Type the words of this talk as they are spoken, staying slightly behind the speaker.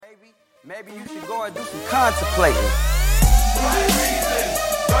Maybe you should go and do some contemplating. Right reasons,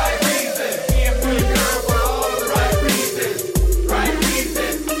 right reasons. Being pretty girl for all the right reasons. Right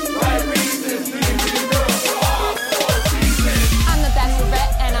reasons, right reasons. Being pretty girl for all 4 reasons. I'm the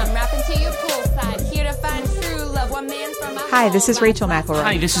Bachelorette, and I'm rapping to you poolside. Here to find true love, one man from my Hi, this is Rachel McElroy.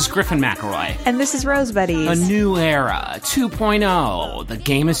 Hi, this is Griffin McElroy. And this is Rose Buddies. A new era, 2.0. The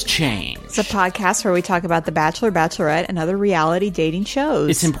game has changed. It's a podcast where we talk about The Bachelor, Bachelorette, and other reality dating shows.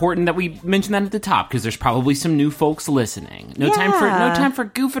 It's important that we mention that at the top because there's probably some new folks listening. No time for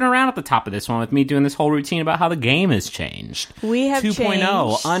goofing around at the top of this one with me doing this whole routine about how the game has changed. We have 2.0,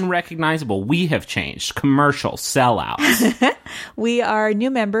 changed. Unrecognizable. We have changed. Commercial sellouts. We are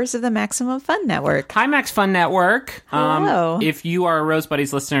new members of the Maximum Fun Network. Hi, Max Fun Network. Hello. If you are a Rose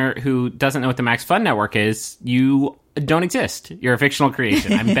Buddies listener who doesn't know what the Max Fun Network is, you don't exist. You're a fictional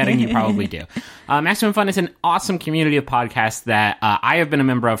creation. I'm betting you probably do. Maximum Fun is an awesome community of podcasts that I have been a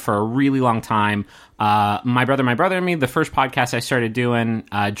member of for a really long time. My Brother and Me, the first podcast I started doing,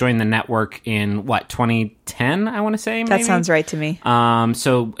 joined the network in, 2010, I want to say, maybe? That sounds right to me.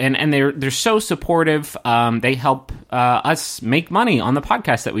 So they're so supportive. They help us make money on the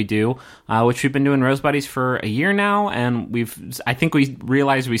podcast that we do, which we've been doing Rose Buddies for a year now, and I think we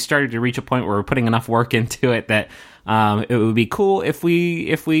realized we started to reach a point where we're putting enough work into it that it would be cool if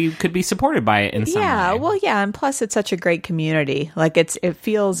we could be supported by it in some way. And plus it's such a great community. Like it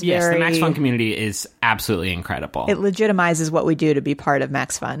feels yes, very... the Max Fun community is absolutely incredible. It legitimizes what we do to be part of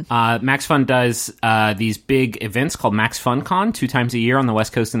Max Fun. Max Fun does these big events called Max Fun Con 2 times a year on the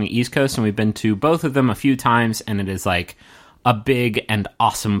West Coast and the East Coast, and we've been to both of them a few times, and it is like a big and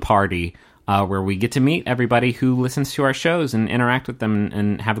awesome party where we get to meet everybody who listens to our shows and interact with them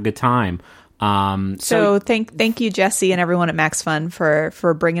and have a good time. So thank you, Jesse, and everyone at Max Fun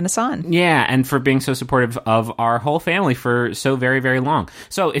for bringing us on. Yeah, and for being so supportive of our whole family for so very, very long.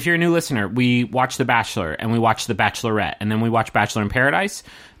 So if you're a new listener, we watch The Bachelor, and we watch The Bachelorette, and then we watch Bachelor in Paradise,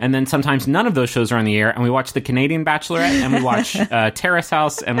 and then sometimes none of those shows are on the air, and we watch The Canadian Bachelorette, and we watch Terrace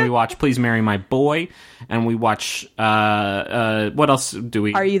House, and we watch Please Marry My Boy, and we watch, what else do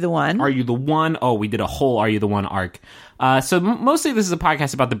we... Are You the One? Are You the One? Oh, we did a whole Are You the One arc. So mostly this is a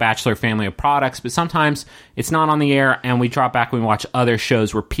podcast about the Bachelor family of products, but sometimes it's not on the air, and we drop back and we watch other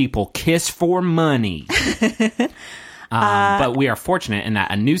shows where people kiss for money. But we are fortunate in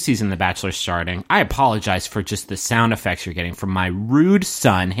that a new season of The Bachelor is starting. I apologize for just the sound effects you're getting from my rude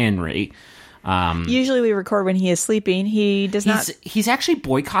son, Henry. Usually we record when he is sleeping. He does not... He's actually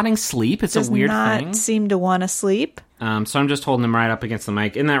boycotting sleep. It's a weird thing. Does not seem to want to sleep. So I'm just holding him right up against the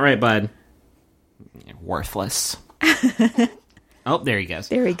mic. Isn't that right, bud? Worthless. Oh, there he goes.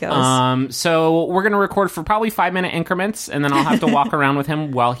 There he goes. So we're going to record for probably 5-minute increments, and then I'll have to walk around with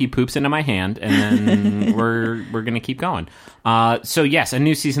him while he poops into my hand, and then we're going to keep going. So yes, a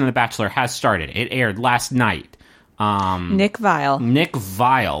new season of The Bachelor has started. It aired last night. Nick Viall. Nick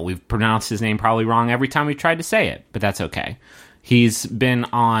Viall. We've pronounced his name probably wrong every time we tried to say it, but that's okay. He's been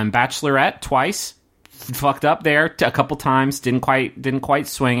on Bachelorette twice. Fucked up there a couple times. Didn't quite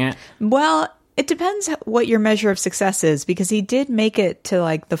swing it. Well, it depends what your measure of success is, because he did make it to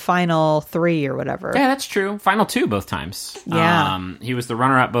like the final 3 or whatever. Yeah, that's true. Final 2 both times. Yeah. He was the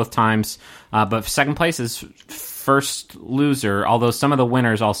runner-up both times, but second place is first loser, although some of the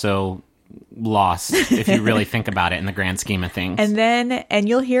winners also lost, if you really think about it in the grand scheme of things. And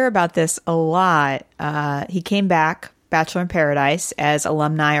you'll hear about this a lot. He came back, Bachelor in Paradise, as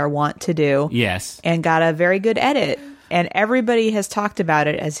alumni are wont to do. Yes. And got a very good edit. And everybody has talked about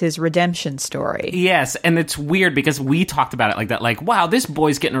it as his redemption story. Yes, and it's weird because we talked about it like that. Like, wow, this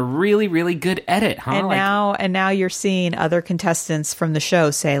boy's getting a really, really good edit, huh? And now you're seeing other contestants from the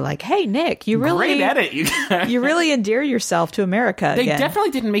show say, like, "Hey, Nick, you really great edit. You really endear yourself to America." They again.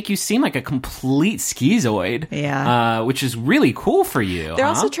 definitely didn't make you seem like a complete schizoid. Yeah, which is really cool for you. They're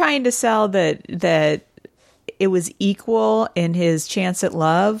also trying to sell that it was equal in his chance at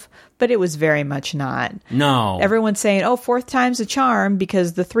love. But it was very much not. No. Everyone's saying, 4th time's a charm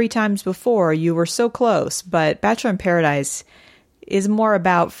because the 3 times before you were so close. But Bachelor in Paradise is more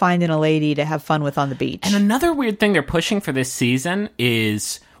about finding a lady to have fun with on the beach. And another weird thing they're pushing for this season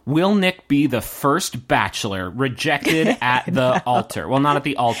is, will Nick be the first Bachelor rejected at the altar? Well, not at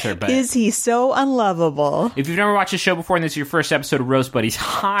the altar, but... Is he so unlovable? If you've never watched the show before and this is your first episode of Rose Buddies,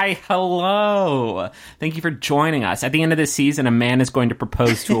 hi, hello. Thank you for joining us. At the end of this season, a man is going to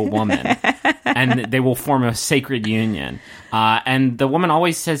propose to a woman, and they will form a sacred union. And the woman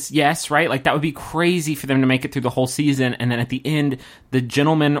always says yes, right? Like, that would be crazy for them to make it through the whole season, and then at the end, the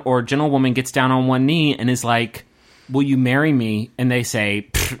gentleman or gentlewoman gets down on one knee and is like... will you marry me? And they say,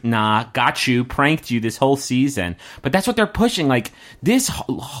 nah, got you, pranked you this whole season. But that's what they're pushing. Like, this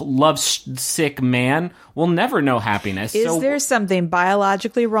love-sick man will never know happiness. Is there something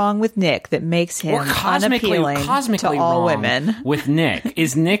biologically wrong with Nick that makes him or cosmically to all wrong women? With Nick?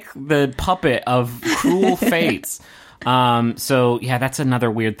 Is Nick the puppet of cruel fates? So yeah, that's another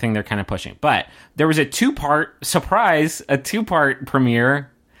weird thing they're kind of pushing. But there was a two-part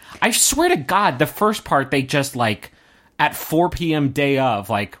premiere. I swear to God, the first part they just like at 4 p.m. day of,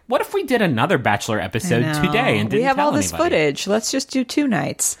 like, what if we did another Bachelor episode today and didn't we have tell all this anybody? footage. Let's just do 2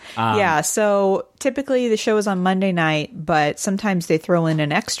 nights. Yeah, so typically the show is on Monday night, but sometimes they throw in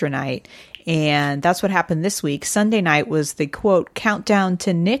an extra night. And that's what happened this week. Sunday night was the, quote, Countdown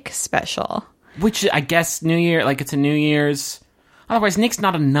to Nick special. Which I guess New Year, like it's a New Year's. Otherwise, Nick's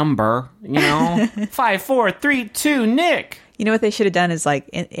not a number, you know? 5, 4, 3, 2, Nick. You know what they should have done is like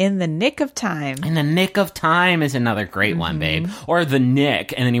in the nick of time. In the Nick of Time is another great one, babe. Or the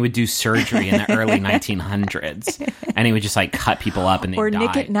Nick, and then he would do surgery in the early 1900s, and he would just like cut people up and they Or die.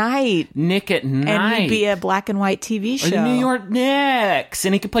 Nick at Night. Nick at Night. And he'd be a black and white TV Or show. the New York Knicks,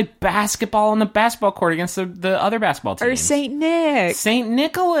 and he could play basketball on the basketball court against the other basketball teams. Or St. Nick. St.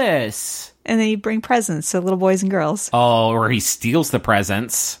 Nicholas. And then he'd bring presents to little boys and girls. Oh, or he steals the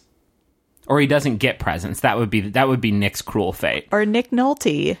presents. Or he doesn't get presents. That would be Nick's cruel fate. Or Nick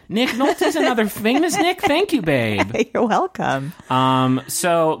Nolte. Nick Nolte's another famous Nick. Thank you, babe. You're welcome.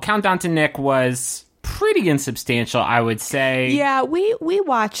 So Countdown to Nick was pretty insubstantial, I would say. Yeah, we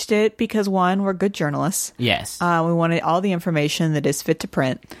watched it because, one, we're good journalists. Yes. We wanted all the information that is fit to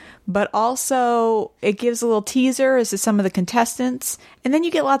print. But also, it gives a little teaser as to some of the contestants. And then you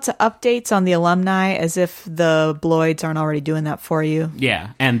get lots of updates on the alumni as if the Bloids aren't already doing that for you.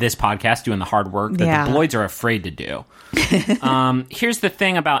 Yeah, and this podcast doing the hard work that the Bloids are afraid to do. Here's the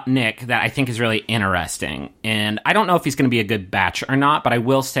thing about Nick that I think is really interesting. And I don't know if he's going to be a good batch or not, but I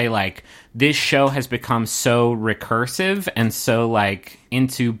will say, like, this show has become so recursive and so, like,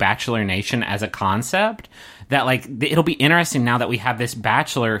 into Bachelor Nation as a concept that, like, it'll be interesting now that we have this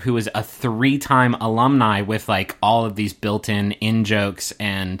Bachelor who is a 3-time alumni with, like, all of these built-in in-jokes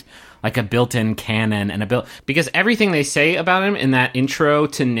and, like, a built-in canon and because everything they say about him in that intro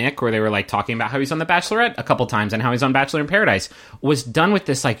to Nick, where they were, like, talking about how he's on The Bachelorette a couple times and how he's on Bachelor in Paradise, was done with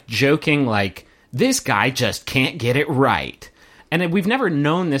this, like, joking, like, this guy just can't get it right. And we've never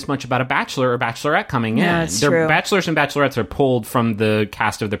known this much about a Bachelor or Bachelorette coming in. Yeah, it's true. Bachelors and Bachelorettes are pulled from the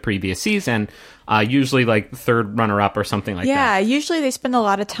cast of the previous season, usually like third runner-up or something like that. Yeah, usually they spend a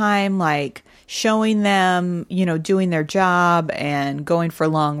lot of time like showing them, you know, doing their job and going for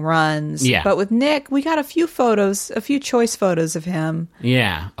long runs. Yeah. But with Nick, we got a few choice photos of him.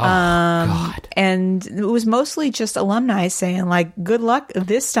 Yeah. Oh, God. And it was mostly just alumni saying, like, good luck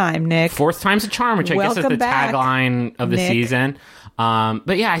this time, Nick. 4th time's a charm, which I guess is Welcome the back, tagline of the Nick. season.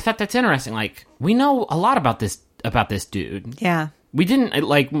 But yeah, I thought that's interesting. Like, we know a lot about this dude. Yeah. We didn't,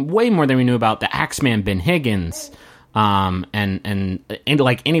 like, way more than we knew about the Axeman Ben Higgins, and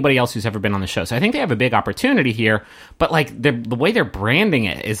like anybody else who's ever been on the show. So I think they have a big opportunity here. But like the way they're branding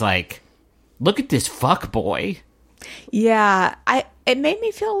it is like, look at this fuck boy. Yeah, it made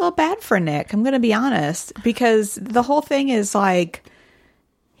me feel a little bad for Nick. I'm going to be honest, because the whole thing is like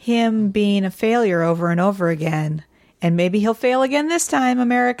him being a failure over and over again. And maybe he'll fail again this time,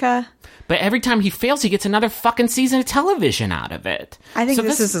 America. But every time he fails, he gets another fucking season of television out of it. I think So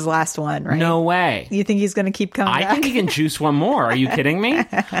this is his last one, right? No way. You think he's going to keep coming I back? think he can juice one more. Are you kidding me?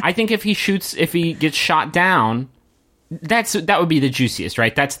 I think if he gets shot down, that would be the juiciest,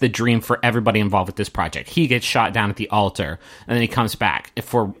 right? That's the dream for everybody involved with this project. He gets shot down at the altar, and then he comes back.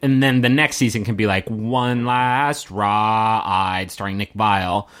 And then the next season can be like One Last Ride, starring Nick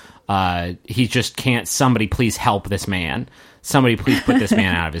Viall. He just can't. Somebody please help this man. Somebody please put this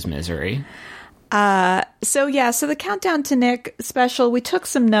man out of his misery. So the Countdown to Nick special, we took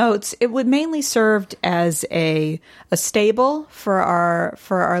some notes. It would mainly served as a stable for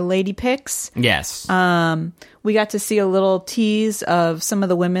our lady picks. Yes. We got to see a little tease of some of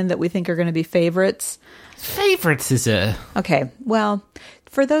the women that we think are going to be favorites. Favorites is a... Okay, well,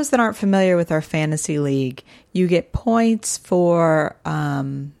 for those that aren't familiar with our fantasy league, you get points for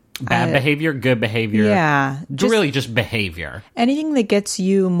Bad behavior, good behavior. Yeah. Really just behavior. Anything that gets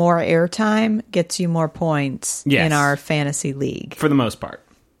you more airtime gets you more points Yes. in our fantasy league. For the most part.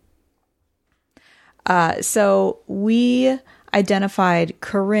 So we identified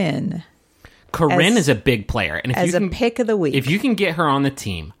Corinne Corinne As- is a big player. And if as you a can, pick of the week. If you can get her on the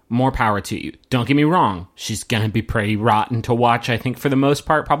team, more power to you. Don't get me wrong. She's going to be pretty rotten to watch, I think, for the most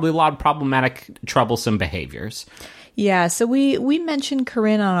part. Probably a lot of problematic, troublesome behaviors. Yeah, so we mentioned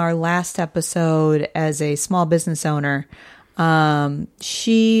Corinne on our last episode as a small business owner.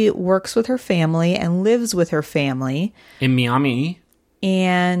 She works with her family and lives with her family. In Miami.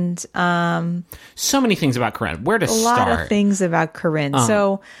 And So many things about Corinne. Where to a start? lot of things about Corinne.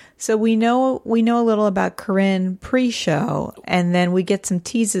 So we know a little about Corinne pre-show, and then we get some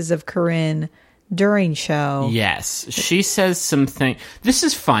teases of Corinne during show. Yes. She says something. This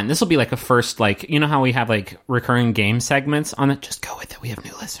is fun. This will be like a first, like, you know how we have like recurring game segments on it? Just go with it. We have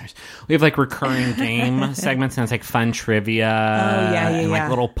new listeners. We have like recurring game segments, and it's like fun trivia. And like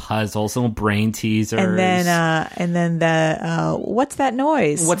little puzzles, little brain teasers. And then the what's that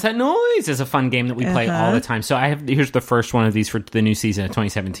noise? What's that noise is a fun game that we play all the time. So here's the first one of these for the new season of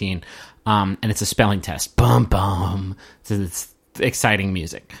 2017. And it's a spelling test. Bum, bum. So it's exciting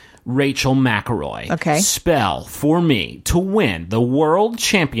music. Rachel McElroy. Okay. Spell for me to win the world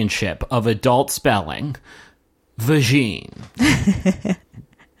championship of adult spelling. Vagine.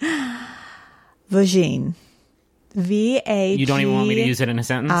 Vagine. V-A-G-I-N-E. You don't even want me to use it in a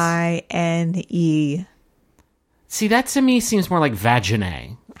sentence? See, that to me seems more like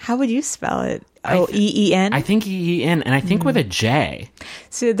vagine. How would you spell it? E-E-N? I think E-E-N, and I think with a J.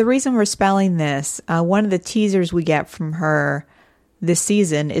 So the reason we're spelling this, one of the teasers we get from her this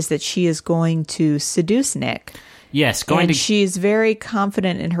season is that she is going to seduce Nick. Yes, she's very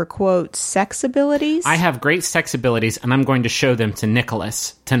confident in her, quote, sex abilities. I have great sex abilities, and I'm going to show them to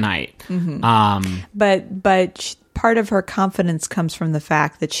Nicholas tonight. But part of her confidence comes from the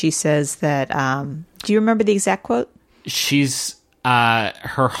fact that she says that, do you remember the exact quote? She's,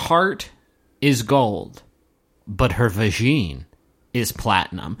 her heart is gold, but her vagine is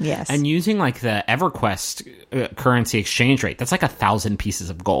platinum. Yes. And using like the EverQuest currency exchange rate, that's like 1,000 pieces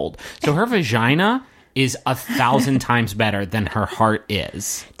of gold. So her vagina is 1,000 times better than her heart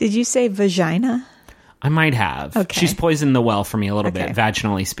is. Did you say vagina? I might have. Okay. She's poisoned the well for me a little bit,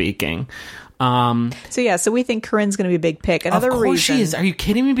 vaginally speaking. So we think Corinne's going to be a big pick. Another of course reason, she is. Are you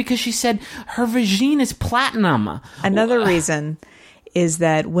kidding me? Because she said her vagine is platinum. Another reason is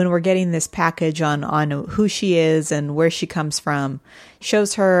that when we're getting this package on who she is and where she comes from,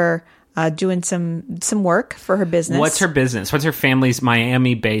 shows her doing some work for her business. What's her business? What's her family's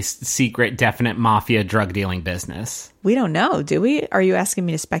Miami-based secret definite mafia drug dealing business? We don't know, do we? Are you asking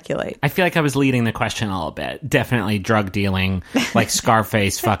me to speculate? I feel like I was leading the question a little bit. Definitely drug dealing, like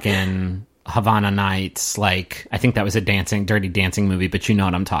Scarface fucking Havana Nights. Like, I think that was a Dirty Dancing movie, but you know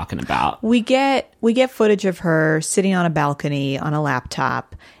what I'm talking about. We get footage of her sitting on a balcony on a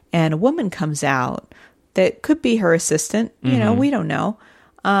laptop, and a woman comes out that could be her assistant. You know, we don't know.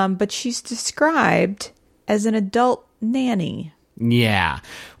 But she's described as an adult nanny. Yeah,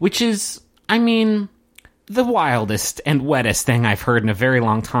 which is, I mean, the wildest and wettest thing I've heard in a very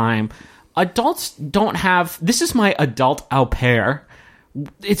long time. Adults don't have, this is my adult au pair.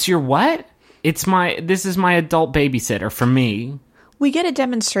 It's your what? This is my adult babysitter for me. We get a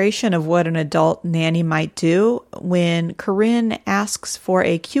demonstration of what an adult nanny might do when Corinne asks for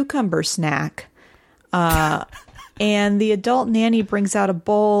a cucumber snack. And the adult nanny brings out a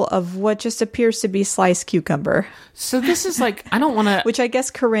bowl of what just appears to be sliced cucumber. So this is like, I don't want to... Which I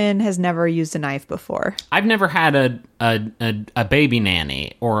guess Corinne has never used a knife before. I've never had a baby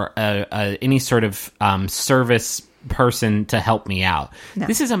nanny or any sort of service person to help me out. No.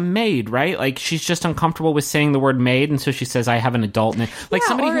 This is a maid, right? Like, she's just uncomfortable with saying the word maid, and so she says, I have an adult nanny. Like,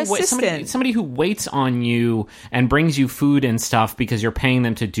 somebody who waits on you and brings you food and stuff because you're paying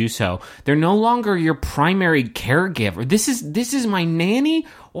them to do so. They're no longer your primary caregiver. This is my nanny?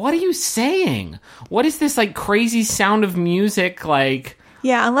 What are you saying? What is this, like, crazy sound of music, like...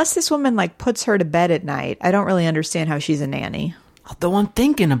 Yeah, unless this woman, like, puts her to bed at night, I don't really understand how she's a nanny. Although I'm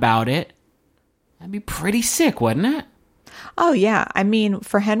thinking about it, that'd be pretty sick, wouldn't it? Oh, yeah. I mean,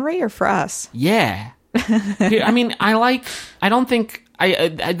 for Henry or for us? Yeah. I mean, the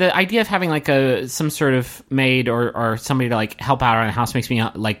idea of having like some sort of maid or somebody to like help out around the house makes me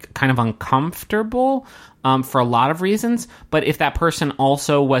like kind of uncomfortable for a lot of reasons. But if that person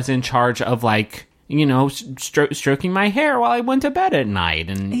also was in charge of like, you know, stroking my hair while I went to bed at night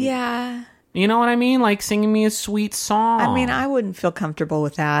and... Yeah. You know what I mean? Like singing me a sweet song. I mean, I wouldn't feel comfortable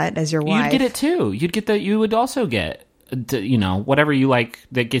with that as your wife. You'd get it too. You would also get, you know, whatever you like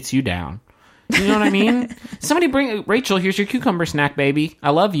that gets you down. You know what I mean? Somebody bring Rachel. Here's your cucumber snack, baby.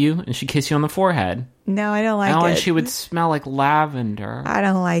 I love you, and she'd kiss you on the forehead. No, I don't like it. And she would smell like lavender. I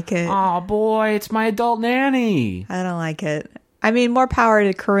don't like it. Oh boy, it's my adult nanny. I don't like it. I mean, more power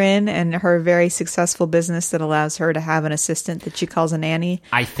to Corinne and her very successful business that allows her to have an assistant that she calls a nanny.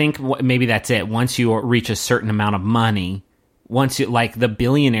 I think maybe that's it. Once you reach a certain amount of money, once you like the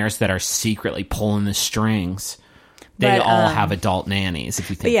billionaires that are secretly pulling the strings. They But, all have adult nannies, if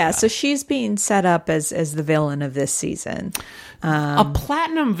you think But yeah, about so it. she's being set up as the villain of this season. A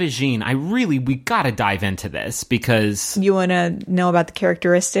platinum Vagine, we gotta dive into this because You want to know about the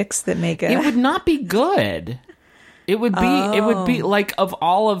characteristics that make it would not be good. It would be like of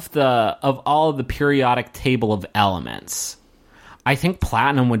all of the periodic table of elements. I think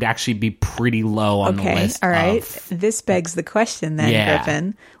platinum would actually be pretty low on the Okay, list. all right. of- This begs the question then, Yeah.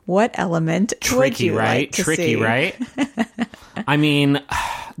 Griffin. What element would tricky, you right? like to Tricky, see? right? I mean,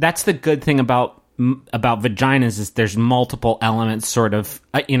 that's the good thing about vaginas is there's multiple elements sort of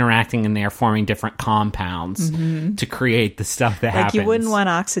interacting in there, forming different compounds to create the stuff that Mm-hmm. Like happens. you wouldn't want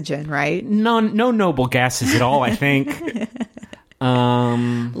oxygen, right? no noble gases at all. I think.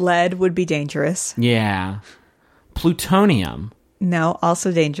 Lead would be dangerous. Yeah, plutonium. No,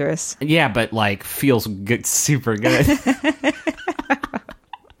 also dangerous. Yeah, but like feels good, super good.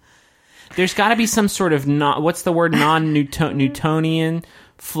 There's got to be some sort of what's the word, non-Newtonian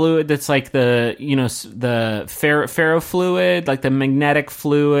fluid that's like the the ferrofluid, like the magnetic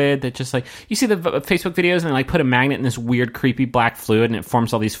fluid that just like you see the Facebook videos and they like put a magnet in this weird creepy black fluid and it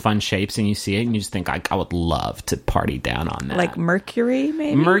forms all these fun shapes and you see it and you just think I would love to party down on that. Like mercury,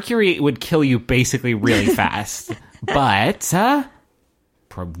 maybe? Mercury would kill you basically really fast. But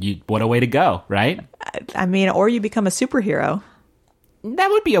what a way to go, right? I mean, or you become a superhero. That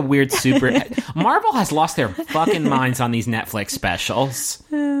would be a weird super. Marvel has lost their fucking minds on these Netflix specials.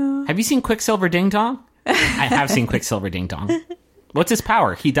 Have you seen Quicksilver Ding Dong? I have seen Quicksilver Ding Dong. What's his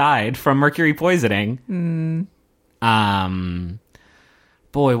power? He died from mercury poisoning.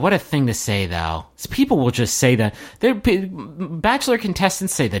 Boy, what a thing to say, though. People will just say that. Bachelor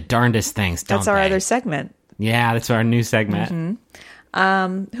contestants say the darndest things, don't That's our they? other segment. Yeah, that's our new segment.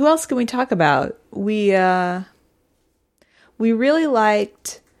 Who else can we talk about? We really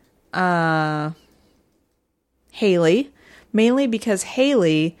liked Haley, mainly because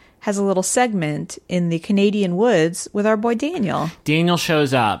Haley has a little segment in the Canadian woods with our boy Daniel. Daniel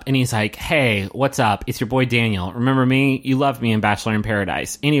shows up and he's like, hey, what's up? It's your boy Daniel. Remember me? You loved me in Bachelor in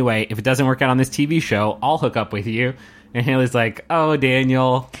Paradise. Anyway, if it doesn't work out on this TV show, I'll hook up with you. And Haley's like, oh,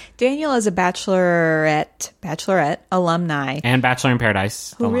 Daniel. Daniel is a bachelorette alumni And Bachelor in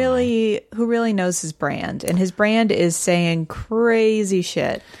Paradise. who alumni. really knows his brand, and his brand is saying crazy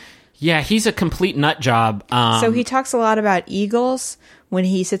shit. Yeah, he's a complete nut job. So he talks a lot about eagles when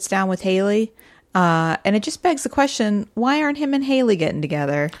he sits down with Haley, and it just begs the question: why aren't him and Haley getting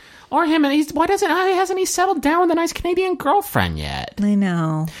together? Or him, and hasn't he settled down with a nice Canadian girlfriend yet? I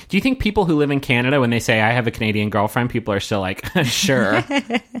know. Do you think people who live in Canada, when they say I have a Canadian girlfriend, people are still like, sure.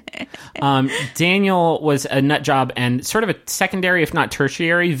 Daniel was a nut job and sort of a secondary, if not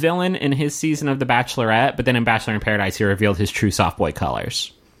tertiary, villain in his season of The Bachelorette. But then in Bachelor in Paradise, he revealed his true soft boy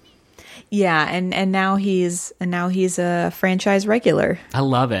colors. Yeah, and now he's a franchise regular. I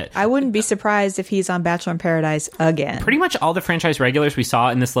love it. I wouldn't be surprised if he's on Bachelor in Paradise again. Pretty much all the franchise regulars we saw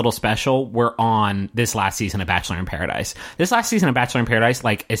in this little special were on this last season of Bachelor in Paradise. This last season of Bachelor in Paradise,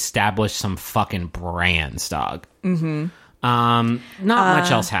 like, established some fucking brands, dog. Mm-hmm. Not much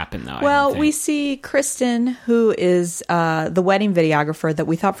else happened, though. Well, we see Kristen, who is the wedding videographer that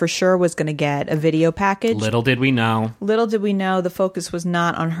we thought for sure was going to get a video package. Little did we know. Little did we know the focus was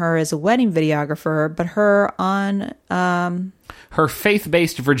not on her as a wedding videographer, but her on, Her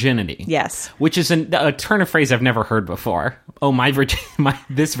faith-based virginity. yes. Which is a turn of phrase I've never heard before. Oh,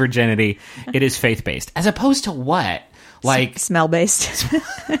 this virginity, it is faith-based. As opposed to what? Like, Smell-based.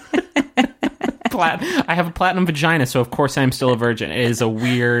 I have a platinum vagina, so of course I'm still a virgin. It is a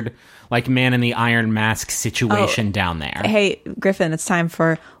weird, like, man in the iron mask situation down there. Hey, Griffin, it's time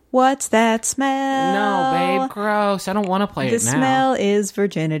for What's That Smell? No, babe, gross. I don't want to play The it now. smell is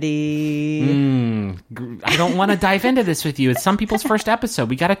virginity. I don't want to dive into this with you. It's some people's first episode.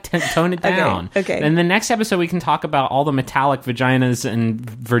 We got to tone it down. okay. And the next episode, we can talk about all the metallic vaginas and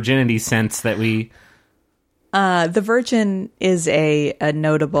virginity scents that we... The virgin is a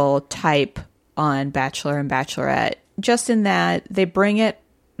notable type on Bachelor and Bachelorette, just in that they bring it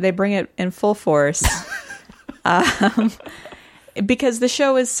in full force. Because the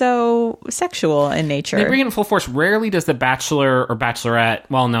show is so sexual in nature. They bring it in full force. Rarely does the Bachelor or Bachelorette...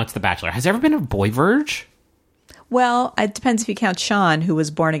 Well, no, it's the Bachelor. Has there ever been a boy verge? Well, it depends if you count Sean, who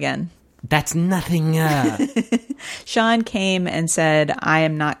was born again. That's nothing. Sean came and said, I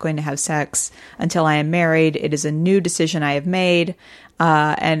am not going to have sex until I am married. It is a new decision I have made.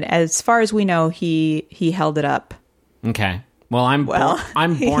 And as far as we know, he held it up. Okay. Well, I'm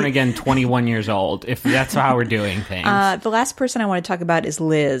born again 21 years old, if that's how we're doing things. The last person I want to talk about is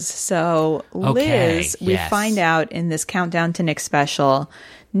Liz. So Liz, we yes. find out in this Countdown to Nick special,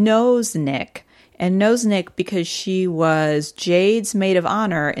 knows Nick and knows Nick because she was Jade's maid of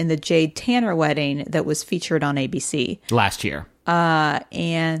honor in the Jade Tanner wedding that was featured on ABC. Last year.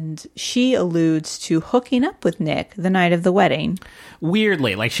 And she alludes to hooking up with Nick the night of the wedding.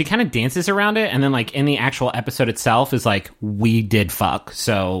 Weirdly, like she kind of dances around it, and then like in the actual episode itself is like, we did fuck,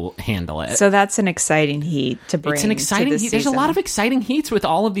 so handle it. So that's an exciting heat to bring. It's an exciting to this heat. There's a season. lot of exciting heats with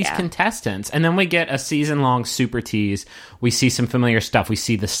all of these Yeah. contestants. And then we get a season-long super tease. We see some familiar stuff. We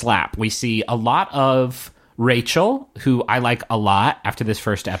see the slap. We see a lot of Rachel, who I like a lot after this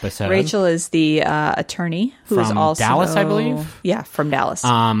first episode. Rachel is the attorney who is From also Dallas, I believe? Yeah, from Dallas.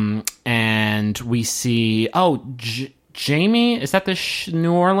 And we see, Jamie, is that the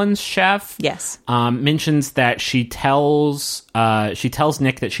New Orleans chef? Yes. Mentions that she tells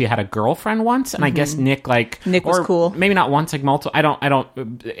Nick that she had a girlfriend once, and I guess Nick Nick was or cool. maybe not once, like multiple. I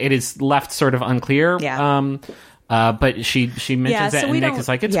don't. It is left sort of unclear. Yeah. But she mentions it, so and we Nick don't- is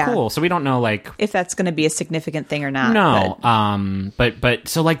like, it's yeah. cool. So we don't know, like, If that's going to be a significant thing or not. no. but- But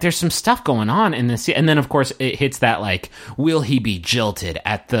so like, there's some stuff going on in this, and then of course it hits that like, will he be jilted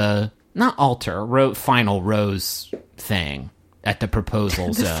at the not altar final rose thing at the proposal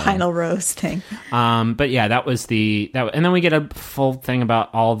the zone? final rose thing. But yeah, that was and then we get a full thing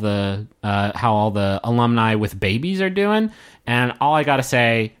about all the how all the alumni with babies are doing, and all I gotta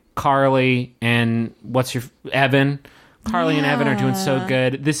say, Carly and Evan. Carly and Evan are doing so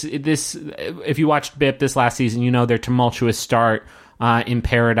good. This if you watched BIP this last season, you know their tumultuous start in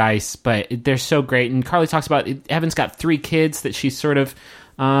Paradise, but they're so great. And Carly talks about Evan's got 3 kids that she's sort of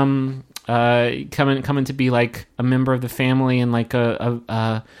coming to be like a member of the family and like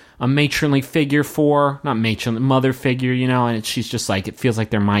a matronly figure mother figure, you know, and she's just like, it feels like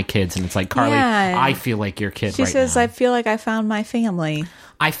they're my kids, and it's like, Carly, Yeah. I feel like your kid She right says, now. I feel like I found my family.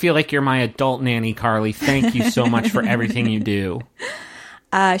 I feel like you're my adult nanny, Carly. Thank you so much for everything you do.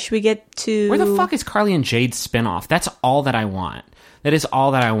 Should we get to... Where the fuck is Carly and Jade's spinoff? That's all that I want. That is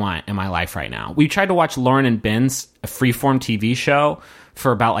all that I want in my life right now. We tried to watch Lauren and Ben's freeform TV show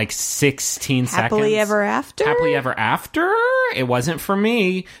for about like 16 seconds. Happily Ever After? Happily Ever After? It wasn't for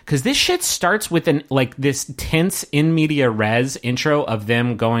me. Because this shit starts with this tense in media res intro of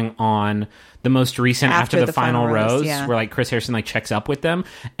them going on the most recent After the Final Rose, yeah. where like Chris Harrison like checks up with them.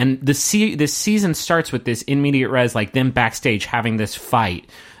 And this season starts with this in media res, like them backstage having this fight.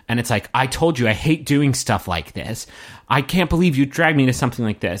 And it's like, I told you, I hate doing stuff like this. I can't believe you dragged me to something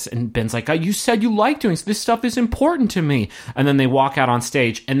like this. And Ben's like, you said you like doing this stuff is important to me. And then they walk out on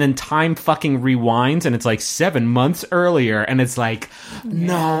stage, and then time fucking rewinds, and it's like 7 months earlier. And it's like,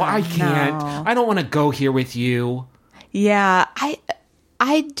 no, I can't. no. I don't want to go here with you. Yeah,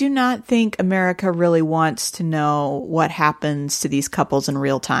 I do not think America really wants to know what happens to these couples in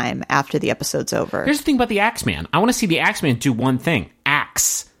real time after the episode's over. Here's the thing about the Axeman. I want to see the Axeman do one thing: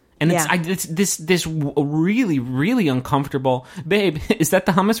 axe. And Yeah. it's this really, really uncomfortable. Babe, is that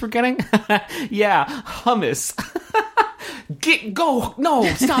the hummus we're getting? Yeah, hummus.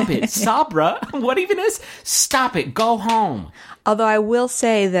 Stop it. Sabra. What even is? Stop it. Go home. Although I will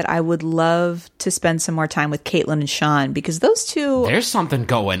say that I would love to spend some more time with Caitlin and Sean, because those two, There's something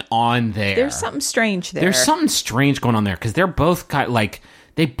going on there. there's something strange there. There's something strange going on there, because they're both got like,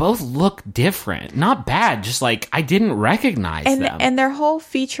 they both look different. Not bad, just like I didn't recognize them. And their whole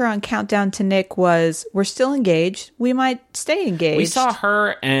feature on Countdown to Nick was, we're still engaged. We might stay engaged. We saw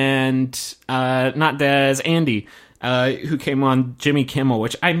her and not Des, Andy, who came on Jimmy Kimmel,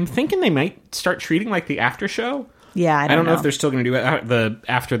 which I'm thinking they might start treating like the after show. Yeah, I don't know if they're still going to do it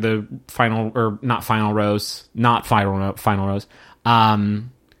after the final, or not final rose.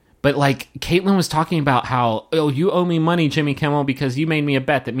 But like Caitlin was talking about how, you owe me money, Jimmy Kimmel, because you made me a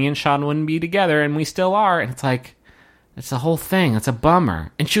bet that me and Sean wouldn't be together, and we still are. And it's like, that's the whole thing. It's a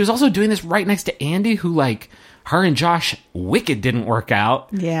bummer. And she was also doing this right next to Andy, who like, her and Josh Wicked didn't work out.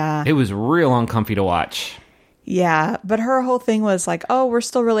 Yeah. It was real uncomfy to watch. Yeah, but her whole thing was like, oh, we're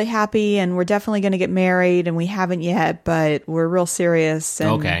still really happy and we're definitely going to get married and we haven't yet, but we're real serious. And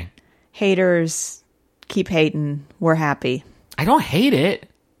Okay. haters keep hating. We're happy. I don't hate it.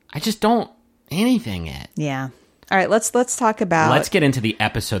 I just don't anything it. Yeah. All right, let's talk about... Let's get into the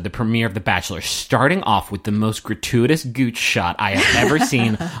episode, the premiere of The Bachelor, starting off with the most gratuitous gooch shot I have ever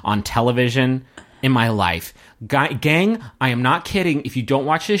seen on television in my life. Gang, I am not kidding. If you don't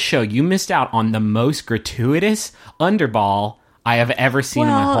watch this show, you missed out on the most gratuitous underball I have ever seen in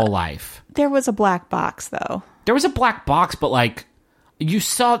my Well, whole life. There was a black box, though. There was a black box, but like, you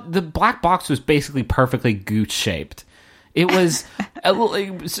saw the black box was basically perfectly gooch shaped. It was,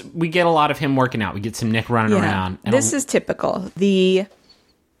 we get a lot of him working out. We get some Nick running around. And This is typical. The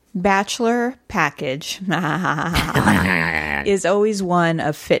Bachelor package is always one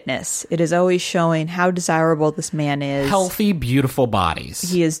of fitness. It is always showing how desirable this man is. Healthy, beautiful bodies.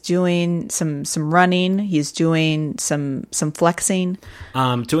 He is doing some running. He's doing some flexing.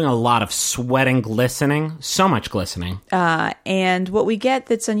 Doing a lot of sweating, glistening. So much glistening. And what we get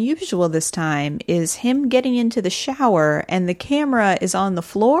that's unusual this time is him getting into the shower, and the camera is on the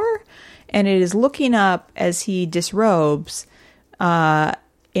floor, and it is looking up as he disrobes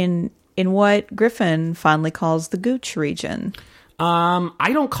in what Griffin fondly calls the Gooch region. I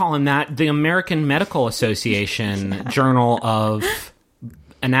don't call him that. The American Medical Association Journal of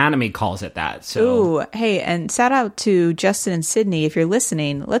Anatomy calls it that. So. Ooh, hey, and shout out to Justin and Sydney if you're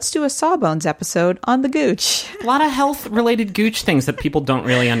listening. Let's do a Sawbones episode on the Gooch. A lot of health-related Gooch things that people don't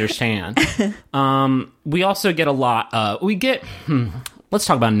really understand. We also get a lot. Let's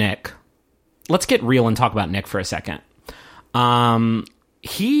talk about Nick. Let's get real and talk about Nick for a second.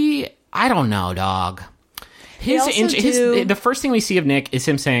 I don't know, dog. The first thing we see of Nick is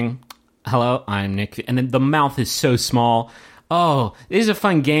him saying, "Hello, I'm Nick," and then the mouth is so small. Oh, this is a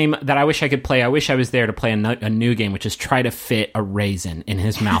fun game that I wish I could play. I wish I was there to play a new game, which is try to fit a raisin in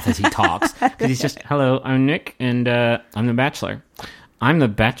his mouth as he talks. Because he's just, "Hello, I'm Nick, and I'm the Bachelor. I'm the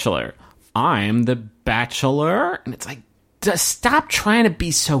Bachelor. I'm the Bachelor." And it's like, stop trying to be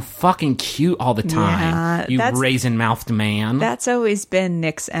so fucking cute all the time, you raisin-mouthed man. That's always been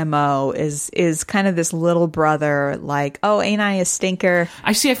Nick's MO, is kind of this little brother, like, oh, ain't I a stinker?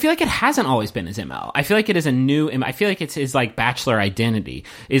 I feel like it hasn't always been his MO. I feel like it is a new... I feel like it's his, like, Bachelor identity,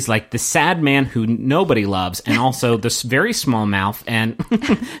 is, like, the sad man who nobody loves, and also this very small mouth, and...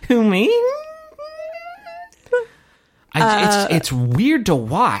 Who, me? It's weird to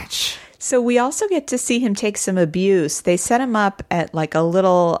watch. So we also get to see him take some abuse. They set him up at like a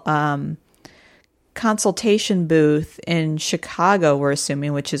little consultation booth in Chicago, we're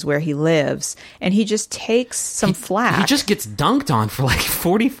assuming, which is where he lives. And he just takes some flack. He just gets dunked on for like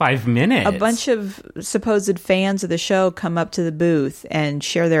 45 minutes. A bunch of supposed fans of the show come up to the booth and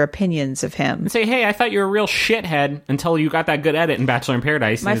share their opinions of him. And say, "Hey, I thought you were a real shithead until you got that good edit in Bachelor in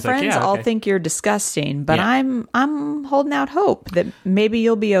Paradise." My friends all think you're disgusting, but I'm holding out hope that maybe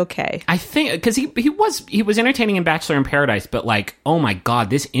you'll be okay. I think, because he was entertaining in Bachelor in Paradise, but like, oh my God,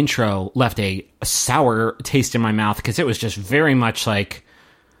 this intro left a sour taste in my mouth, because it was just very much like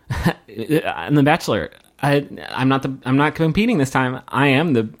I'm the Bachelor. I'm not competing this time.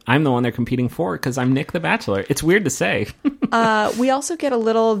 I'm the one they're competing for, because I'm Nick the Bachelor. It's weird to say. We also get a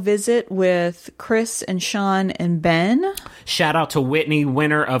little visit with Chris and Sean and Ben. Shout out to Whitney,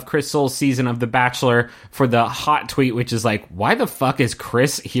 winner of Crystal's season of The Bachelor, for the hot tweet, which is like, why the fuck is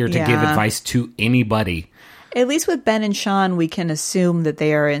Chris here to give advice to anybody? At least with Ben and Sean, we can assume that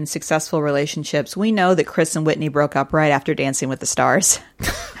they are in successful relationships. We know that Chris and Whitney broke up right after Dancing with the Stars.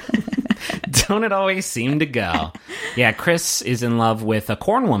 Don't it always seem to go? Yeah, Chris is in love with a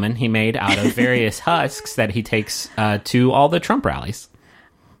corn woman he made out of various husks that he takes to all the Trump rallies.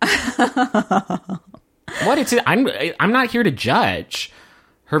 I'm not here to judge.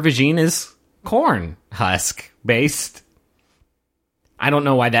 Her vagina is corn husk based. I don't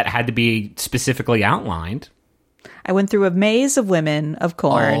know why that had to be specifically outlined. I went through a maze of women of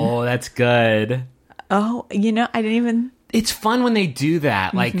corn. Oh, that's good. Oh, I didn't even... It's fun when they do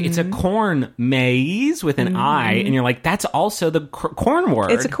that. Like, it's a corn maze with an I, and you're like, that's also the corn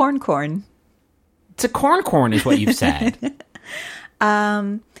word. It's a corn. It's a corn is what you've said.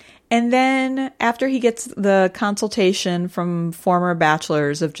 And then after he gets the consultation from former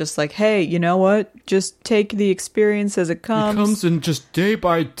bachelors of just like, hey, you know what? Just take the experience as it comes. It comes in just day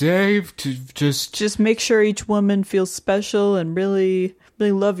by day to just make sure each woman feels special and really,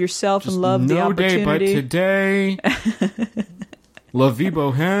 really love yourself and love the opportunity. No day but today. La vie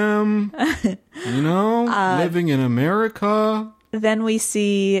boheme. Living in America. Then we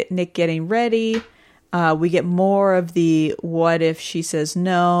see Nick getting ready. We get more of the what if she says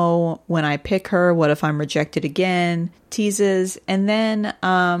no when I pick her, what if I'm rejected again, teases, and then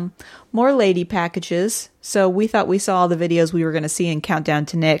more lady packages. So we thought we saw all the videos we were going to see in Countdown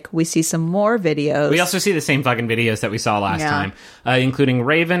to Nick. We see some more videos. We also see the same fucking videos that we saw last time, including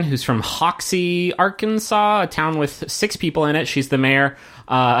Raven, who's from Hoxie, Arkansas, a town with 6 people in it. She's the mayor.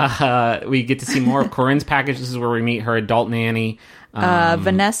 We get to see more of Corinne's packages where we meet her adult nanny.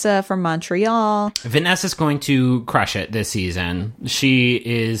 Vanessa from Montreal. Vanessa's going to crush it this season. She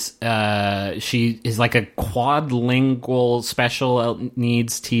is like a quadlingual special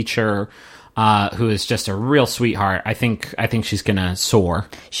needs teacher who is just a real sweetheart. I think she's gonna soar.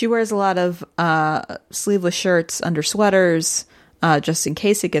 She wears a lot of sleeveless shirts under sweaters. just in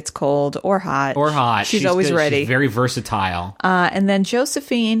case it gets cold or hot. She's always good. ready. She's very versatile. And then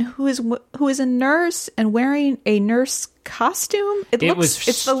Josephine, who is a nurse and wearing a nurse costume.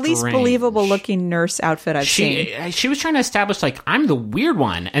 It's the least strange. believable looking nurse outfit I've seen. She was trying to establish, like, I'm the weird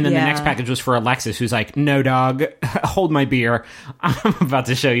one. And then the next package was for Alexis, who's like, no, dog, hold my beer. I'm about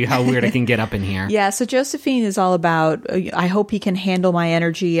to show you how weird I can get up in here. Yeah, so Josephine is all about, I hope he can handle my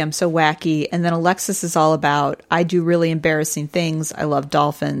energy. I'm so wacky. And then Alexis is all about, I do really embarrassing things. I love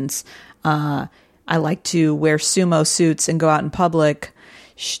dolphins. I like to wear sumo suits and go out in public.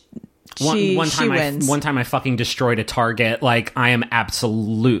 One time I fucking destroyed a Target. Like, I am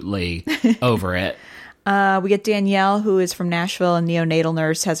absolutely over it. We get Danielle, who is from Nashville, a neonatal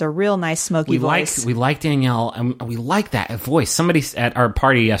nurse, has a real nice smoky voice. We like Danielle, and we like that voice. Somebody at our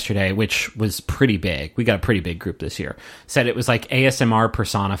party yesterday, which was pretty big, we got a pretty big group this year, said it was like ASMR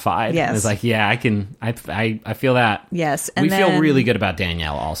personified. Yes. I was like, yeah, I feel that. Yes. And we feel really good about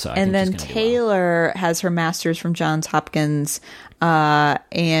Danielle also. And then Taylor has her master's from Johns Hopkins,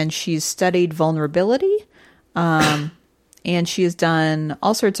 and she's studied vulnerability. And she has done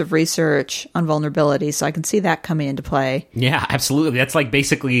all sorts of research on vulnerability, so I can see that coming into play. Yeah, absolutely. That's like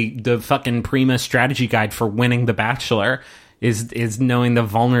basically the fucking Prima strategy guide for winning The Bachelor is knowing the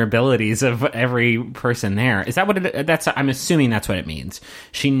vulnerabilities of every person there. Is that what that's? I'm assuming that's what it means.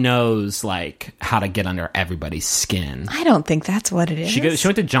 She knows, like, how to get under everybody's skin. I don't think that's what it is. She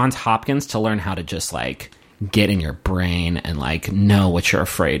went to Johns Hopkins to learn how to just, like, get in your brain and, like, know what you're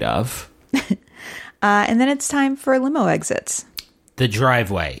afraid of. And then it's time for limo exits. The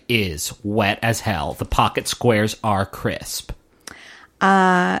driveway is wet as hell. The pocket squares are crisp.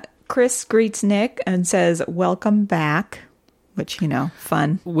 Chris greets Nick and says, "Welcome back," which,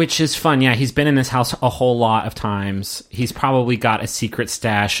 fun. Which is fun, yeah. He's been in this house a whole lot of times. He's probably got a secret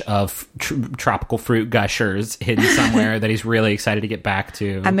stash of tropical fruit gushers hidden somewhere that he's really excited to get back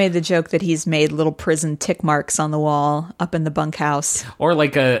to. I made the joke that he's made little prison tick marks on the wall up in the bunkhouse. Or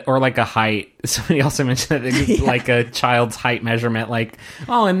like a height. Somebody also mentioned that it's like a child's height measurement. Like,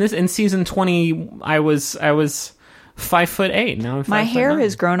 in season 20, I was 5'8". Now I'm 5'9". My hair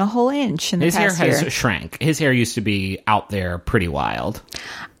has grown a whole inch in the past year. His hair has year. shrank. His hair used to be out there pretty wild.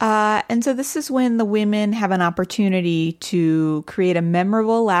 And so this is when the women have an opportunity to create a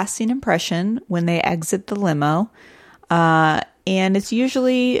memorable, lasting impression when they exit the limo. And it's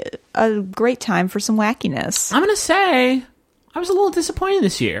usually a great time for some wackiness. I'm going to say I was a little disappointed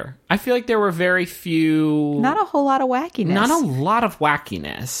this year. I feel like there were very few... Not a whole lot of wackiness. Not a lot of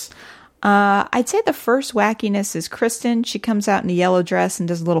wackiness. I'd say the first wackiness is Kristen. She comes out in a yellow dress and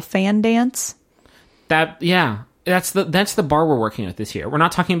does a little fan dance. That's the bar we're working with this year. We're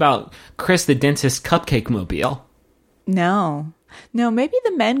not talking about Chris the dentist cupcake mobile. No, maybe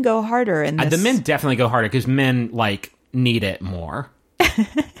the men go harder in this. The men definitely go harder because men, like, need it more.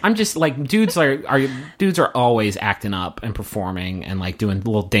 I'm just like, dudes are always acting up and performing and, like, doing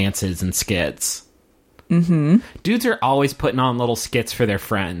little dances and skits. Mm-hmm. Dudes are always putting on little skits for their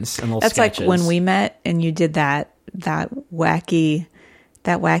friends and little That's sketches. Like when we met and you did that wacky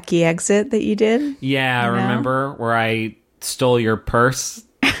exit that you did. Yeah, remember where I stole your purse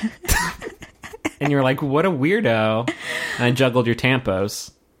and you're like, what a weirdo. And I juggled your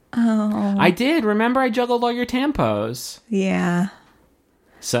tampos. Oh, I did. Remember, I juggled all your tampos. Yeah.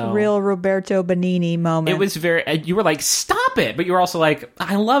 So real Roberto Benigni moment. It was very. You were like, stop it, but you were also like,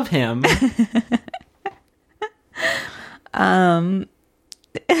 I love him.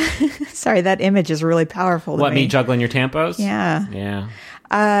 Sorry, that image is really powerful to me. Me juggling your tampos? Yeah. Yeah.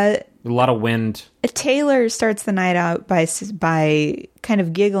 A lot of wind. Taylor starts the night out by kind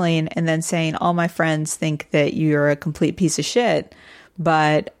of giggling and then saying, all my friends think that you're a complete piece of shit,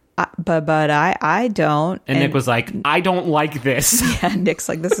 but I don't. And Nick was like, I don't like this. Yeah, Nick's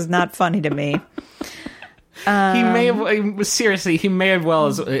like, this is not funny to me. He may have well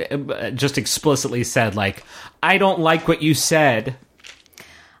as just explicitly said, like, I don't like what you said.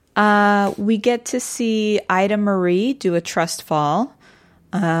 We get to see Ida Marie do a trust fall.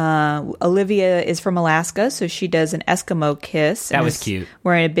 Olivia is from Alaska, so she does an Eskimo kiss. That was cute.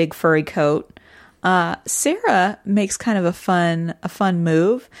 Wearing a big furry coat. Sarah makes kind of a fun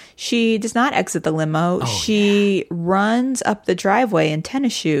move. She does not exit the limo. She runs up the driveway in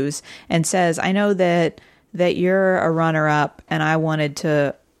tennis shoes and says, I know that you're a runner-up, and I wanted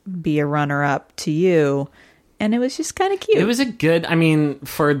to be a runner-up to you. And it was just kind of cute. It was a good,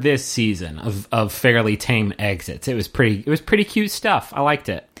 for this season of fairly tame exits, it was pretty cute stuff. I liked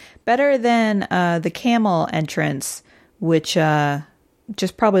it. Better than the camel entrance, which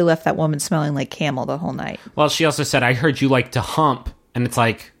just probably left that woman smelling like camel the whole night. Well, she also said, I heard you like to hump. And it's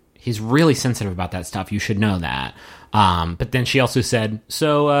like, he's really sensitive about that stuff. You should know that. But then she also said,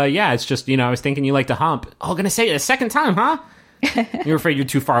 so, yeah, it's just, I was thinking you like to hump. Oh, gonna say it a second time, huh? You were afraid you're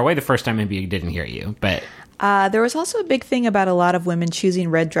too far away the first time, maybe he didn't hear you, but... There was also a big thing about a lot of women choosing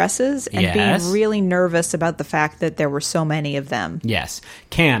red dresses and Yes. being really nervous about the fact that there were so many of them. Yes.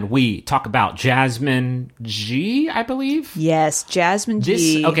 Can we talk about Jasmine G, I believe? Yes, Jasmine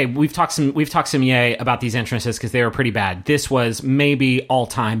G. Okay, we've talked some yay about these entrances because they were pretty bad. This was maybe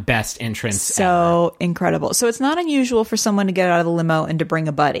all-time best entrance ever. So incredible. So it's not unusual for someone to get out of the limo and to bring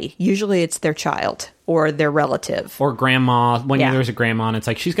a buddy. Usually it's their child or their relative. Or grandma. One year Yeah. there was a grandma, and it's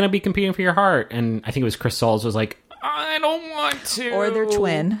like, she's going to be competing for your heart. And I think it was Chris Soules was like, I don't want to. Or their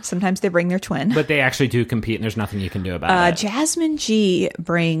twin. Sometimes they bring their twin. But they actually do compete, and there's nothing you can do about it. Jasmine G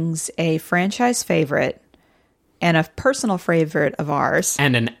brings a franchise favorite and a personal favorite of ours,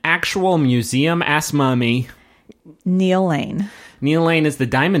 And an actual museum-ass mummy. Neil Lane. Neil Lane is the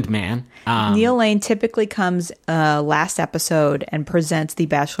Diamond Man. Neil Lane typically comes last episode and presents the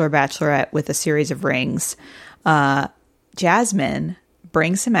Bachelor/Bachelorette with a series of rings. Jasmine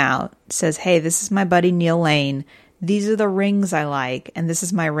brings him out, says, hey, this is my buddy Neil Lane. These are the rings I like, and this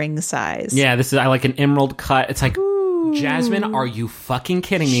is my ring size. Yeah, I like an emerald cut. It's like, Jasmine, are you fucking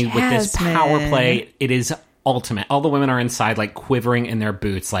kidding me with this power Jasmine. play? It is ultimate. All the women are inside, like, quivering in their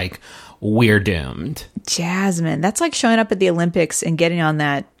boots, like, we're doomed. Jasmine. That's like showing up at the Olympics and getting on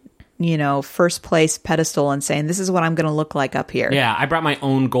that, first place pedestal and saying, this is what I'm going to look like up here. Yeah, I brought my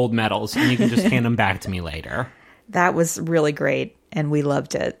own gold medals, and you can just hand them back to me later. That was really great, and we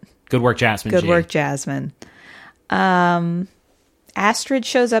loved it. Good work, Jasmine Good G. work, Jasmine. Astrid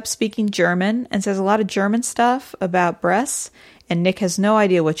shows up speaking German and says a lot of German stuff about breasts, and Nick has no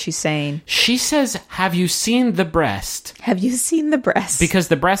idea what she's saying. She says, have you seen the breast? Have you seen the breast? Because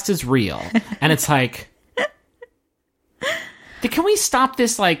the breast is real. And it's like, can we stop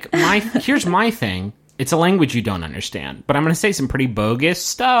this? Like, here's my thing. It's a language you don't understand, but I'm going to say some pretty bogus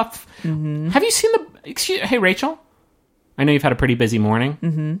stuff. Mm-hmm. Have you seen hey, Rachel, I know you've had a pretty busy morning.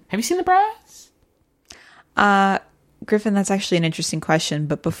 Mm-hmm. Have you seen the breast? Griffin, that's actually an interesting question,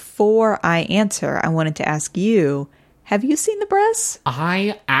 but before I answer, I wanted to ask you, have you seen the breasts?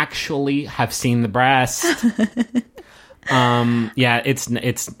 I actually have seen the breast. Yeah,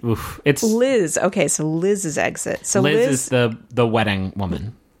 it's Liz. Okay, so Liz's exit. So Liz is the wedding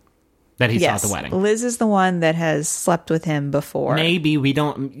woman that he saw at the wedding. Liz is the one that has slept with him before. Maybe we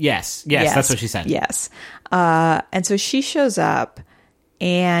don't. Yes, that's what she said. Yes. And so she shows up,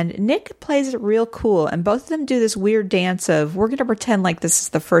 and Nick plays it real cool, and both of them do this weird dance of, we're going to pretend like this is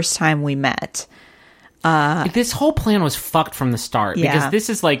the first time we met. This whole plan was fucked from the start, Yeah.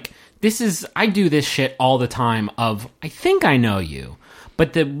 because I do this shit all the time of, I think I know you,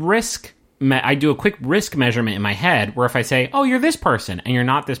 but the risk, I do a quick risk measurement in my head where if I say, oh, you're this person, and you're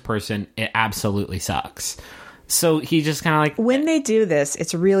not this person, it absolutely sucks. So he just kind of like... When they do this,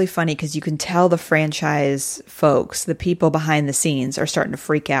 it's really funny because you can tell the franchise folks, the people behind the scenes, are starting to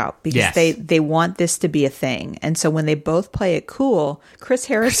freak out because Yes. they want this to be a thing. And so when they both play it cool, Chris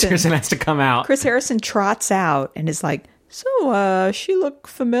Harrison has to come out. Chris Harrison trots out and is like, so, she look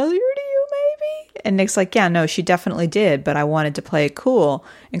familiar to you, maybe? And Nick's like, yeah, no, she definitely did, but I wanted to play it cool.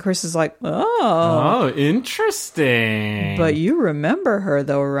 And Chris is like, Oh, interesting. but you remember her,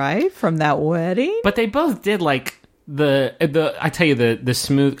 though, right? From that wedding? But they both did like I tell you the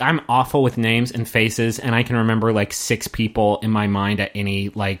smooth. I'm awful with names and faces, and I can remember like 6 people in my mind at any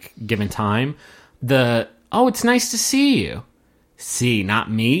like given time. It's nice to see you. See,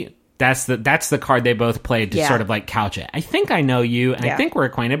 not me. That's the card they both played to Yeah. sort of like couch it. I think I know you, and I Yeah. think we're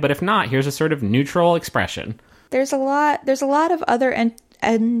acquainted, but if not, here's a sort of neutral expression. There's a lot of other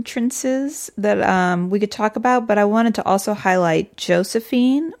entrances that we could talk about, but I wanted to also highlight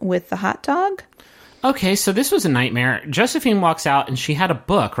Josephine with the hot dog. Okay, so this was a nightmare. Josephine walks out, and she had a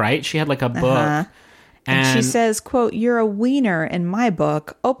book, right? She had like a book. And she says, quote, you're a wiener in my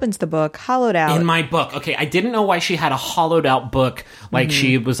book, opens the book, hollowed out. In my book. Okay, I didn't know why she had a hollowed out book, like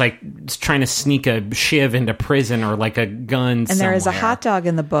she was like trying to sneak a shiv into prison or like a gun and there is a hot dog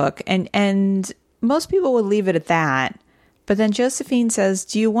in the book. And most people would leave it at that. But then Josephine says,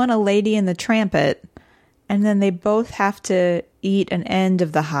 do you want a lady in the trampet? And then they both have to eat an end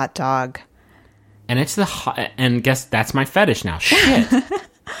of the hot dog. And it's and guess that's my fetish now. Shit.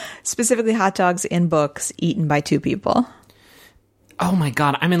 Specifically hot dogs in books eaten by 2 people. Oh my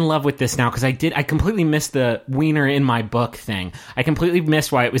god, I'm in love with this now because I completely missed the wiener in my book thing. I completely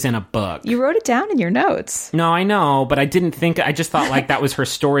missed why it was in a book. You wrote it down in your notes. No, I know, but I just thought like that was her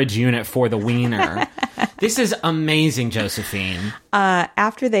storage unit for the wiener. This is amazing, Josephine.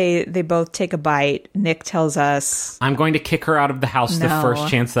 After they both take a bite, Nick tells us, I'm going to kick her out of the house the No. first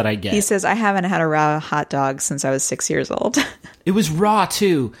chance that I get. he says, I haven't had a raw hot dog since I was 6 years old. It was raw,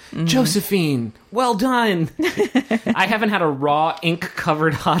 too. Mm-hmm. Josephine, well done. I haven't had a raw,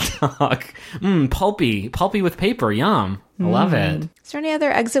 ink-covered hot dog. Pulpy with paper. Yum. I love it. Is there any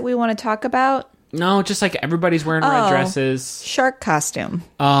other exit we want to talk about? No, just like everybody's wearing red dresses. Shark costume.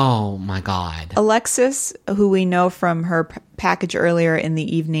 Oh, my God. Alexis, who we know from her package earlier in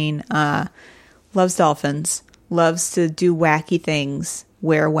the evening, loves dolphins, loves to do wacky things,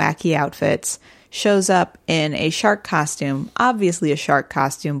 wear wacky outfits, shows up in a shark costume, obviously a shark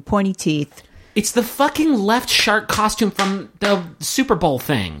costume, pointy teeth. It's the fucking left shark costume from the Super Bowl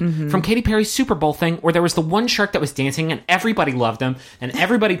thing. From Katy Perry's Super Bowl thing, where there was the one shark that was dancing and everybody loved him and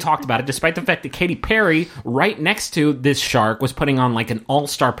everybody talked about it, despite the fact that Katy Perry, right next to this shark, was putting on like an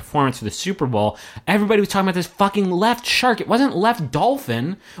all-star performance for the Super Bowl. Everybody was talking about this fucking left shark. It wasn't left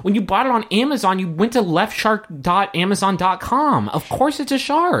dolphin. When you bought it on Amazon, you went to leftshark.amazon.com. Of course it's a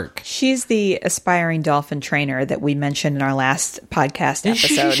shark. She's the aspiring dolphin trainer that we mentioned in our last podcast And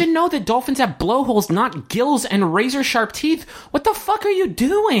episode. you should know that dolphins have blowholes, not gills and razor-sharp teeth. What the fuck are you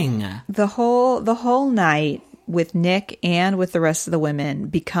doing? The whole night with Nick and with the rest of the women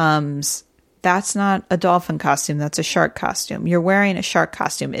becomes, that's not a dolphin costume, that's a shark costume. You're wearing a shark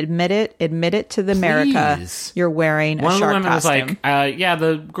costume. Admit it to the America. Please. You're wearing One a of the shark women was costume. like, yeah,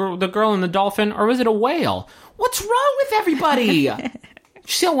 the girl and the dolphin, or was it a whale? What's wrong with everybody? Did you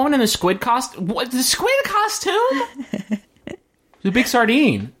see a woman in a squid costume? What, the squid costume? The big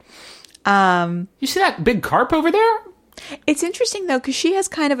sardine. You see that big carp over there? It's interesting though, because she has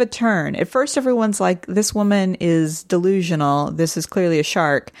kind of a turn. At first everyone's like, this woman is delusional, this is clearly a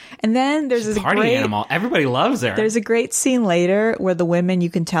shark. And then there's this Party great animal. Everybody loves her. There's a great scene later where the women,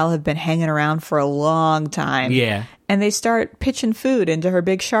 you can tell, have been hanging around for a long time. Yeah. And they start pitching food into her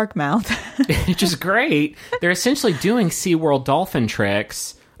big shark mouth. Which is great. They're essentially doing SeaWorld dolphin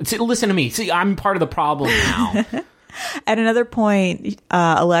tricks. See, listen to me. See, I'm part of the problem now. At another point,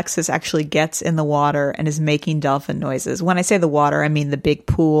 Alexis actually gets in the water and is making dolphin noises. When I say the water, I mean the big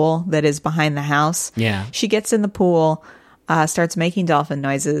pool that is behind the house. Yeah. She gets in the pool, starts making dolphin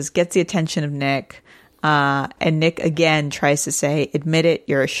noises, gets the attention of Nick. And Nick again tries to say, admit it,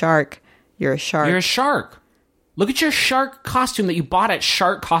 you're a shark. You're a shark. You're a shark. Look at your shark costume that you bought at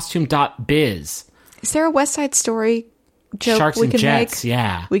sharkcostume.biz. Is there a West Side Story joke Sharks we and can Jets, make?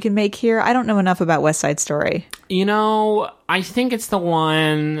 yeah. We can make here. I don't know enough about West Side Story. You know, I think it's the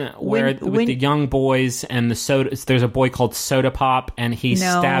one where When- with the young boys and the soda. There's a boy called Soda Pop, and he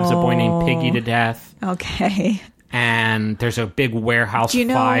stabs a boy named Piggy to death. Okay. And there's a big warehouse Do you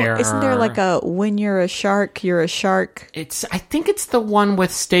know, fire. isn't there like a, when you're a shark, you're a shark? I think it's the one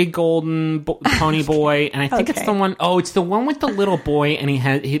with Stay Golden, Pony Boy, and I think it's Okay. the one. Oh, it's the one with the little boy, and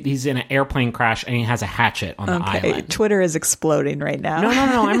he's in an airplane crash, and he has a hatchet on the Okay. island. Twitter is exploding right now. No,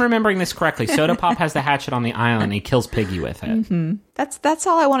 I'm remembering this correctly. Soda Pop has the hatchet on the island, and he kills Piggy with it. That's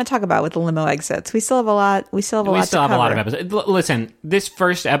all I want to talk about with the limo exits. We still have a lot. We still have a lot to cover. a lot of episodes. Listen, this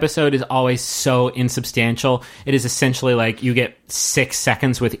first episode is always so insubstantial. It is essentially like you get 6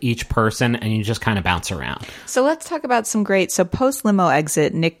 seconds with each person, and you just kind of bounce around. So let's talk about some great. So post limo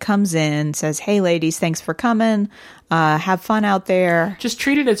exit, Nick comes in, says, "Hey ladies, thanks for coming. Have fun out there." Just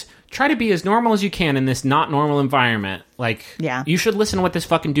treat it as, try to be as normal as you can in this not normal environment. Like, Yeah. you should listen to what this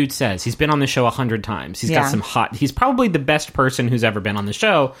fucking dude says. He's been on the show 100 times. He's Yeah. got some he's probably the best person who's ever been on the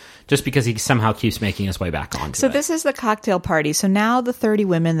show, just because he somehow keeps making his way back onto So it. this is the cocktail party. So now the 30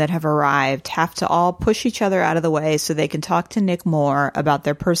 women that have arrived have to all push each other out of the way so they can talk to Nick more about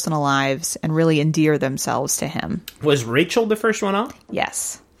their personal lives and really endear themselves to him. Was Rachel the first one up?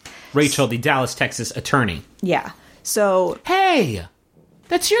 Yes. Rachel, the Dallas, Texas attorney. Yeah. So Hey,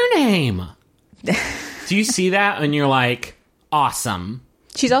 that's your name. Do you see that and you're like, awesome.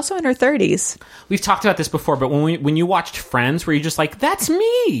 she's also in her 30s. We've talked about this before, but when you watched Friends, were you just like, that's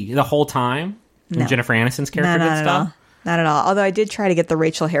me the whole time? When No. Jennifer Aniston's character No, did not at stuff? all. Not at all. Although I did try to get the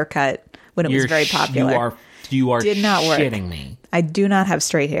Rachel haircut when it was very popular. You are Did not work. shitting me. I do not have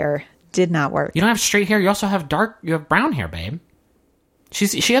straight hair. Did not work. You don't have straight hair. You also have you have brown hair, babe.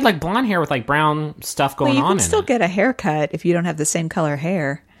 She had like blonde hair with like brown stuff going Well, you on can in still it. get a haircut if you don't have the same color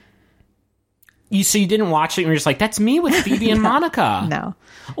hair. So you didn't watch it and you're just like, that's me with Phoebe and Monica. No.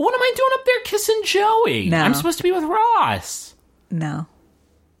 What am I doing up there kissing Joey? No. I'm supposed to be with Ross. No.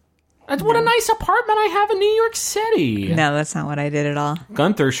 What a nice apartment I have in New York City. No, that's not what I did at all.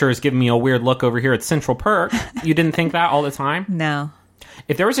 Gunther sure is giving me a weird look over here at Central Perk. You didn't think that all the time? No.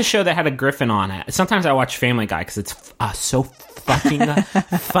 If there was a show that had a griffin on it, sometimes I watch Family Guy because it's so fucking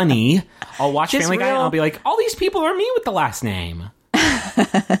funny. I'll watch Just Family Guy and real- I'll be like, all these people are me with the last name.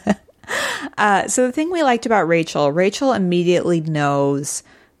 So the thing we liked about Rachel immediately knows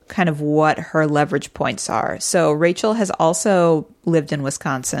kind of what her leverage points are. So Rachel has also lived in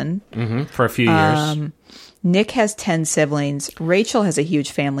Wisconsin. For a few years. Nick has 10 siblings. Rachel has a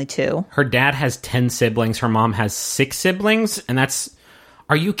huge family too. Her dad has 10 siblings. Her mom has 6 siblings. And that's...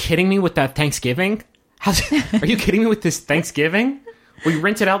 Are you kidding me with that Thanksgiving? Are you kidding me with this Thanksgiving? We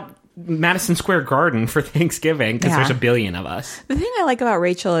rented out Madison Square Garden for Thanksgiving because Yeah. there's a billion of us. The thing I like about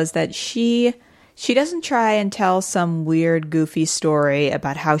Rachel is that she doesn't try and tell some weird, goofy story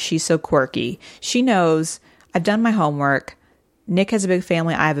about how she's so quirky. She knows, I've done my homework. Nick has a big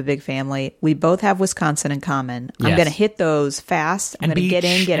family. I have a big family. We both have Wisconsin in common. I'm Yes. going to hit those fast. I'm going to get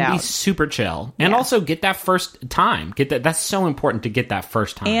in, get and out. be super chill. And also get that first time. That's so important to get that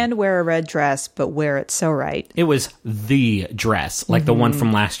first time. And wear a red dress, but wear it so right. It was the dress, like the one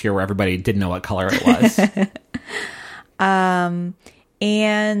from last year where everybody didn't know what color it was. And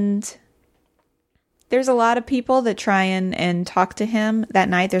there's a lot of people that try and talk to him that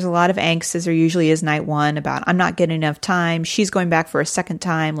night. There's a lot of angst, as there usually is night one, about I'm not getting enough time. She's going back for a second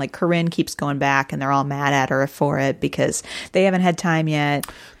time. Like Corinne keeps going back and they're all mad at her for it because they haven't had time yet.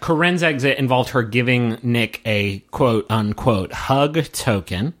 Corinne's exit involved her giving Nick a quote-unquote hug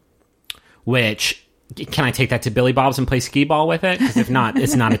token, which... Can I take that to Billy Bob's and play skee ball with it? Because if not,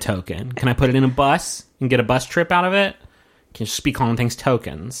 it's not a token. Can I put it in a bus and get a bus trip out of it? Can you just be calling things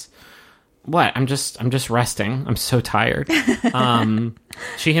tokens? What? I'm just resting. I'm so tired.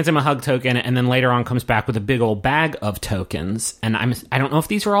 She hands him a hug token, and then later on comes back with a big old bag of tokens. And I don't know if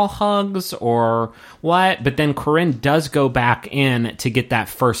these are all hugs or what, but then Corinne does go back in to get that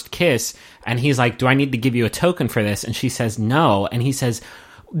first kiss, and he's like, "Do I need to give you a token for this?" And she says, "No." And he says,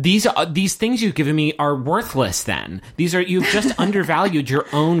 These things you've given me are worthless then. You've just undervalued your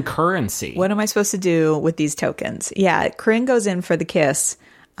own currency. What am I supposed to do with these tokens? Yeah, Corinne goes in for the kiss,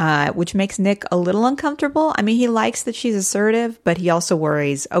 which makes Nick a little uncomfortable. I mean, he likes that she's assertive, but he also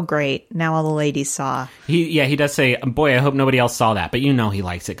worries, oh, great, now all the ladies saw. He does say, boy, I hope nobody else saw that. But you know he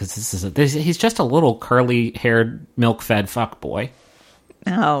likes it because he's just a little curly-haired, milk-fed fuckboy.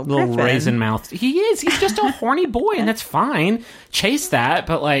 Oh, Little Griffin. raisin mouth. He is. He's just a horny boy, and that's fine. Chase that,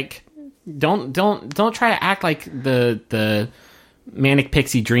 but like, don't try to act like the manic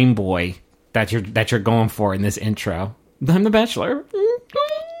pixie dream boy that you're going for in this intro. I'm the Bachelor. I'm the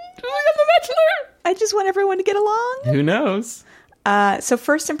Bachelor. I just want everyone to get along. Who knows? So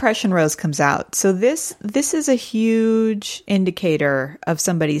First Impression Rose comes out. So this is a huge indicator of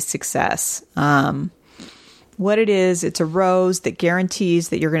somebody's success. What it is, it's a rose that guarantees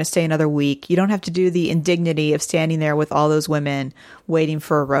that you're going to stay another week. You don't have to do the indignity of standing there with all those women waiting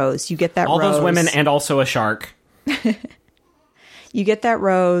for a rose. You get that All rose. those women and also a shark. You get that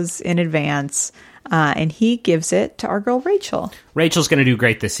rose in advance, and he gives it to our girl Rachel. Rachel's going to do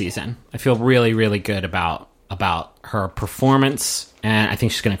great this season. I feel really, really good about her performance, and I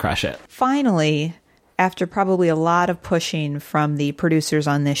think she's going to crush it. Finally, after probably a lot of pushing from the producers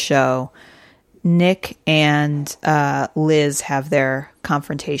on this show, Nick and Liz have their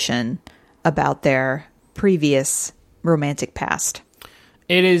confrontation about their previous romantic past.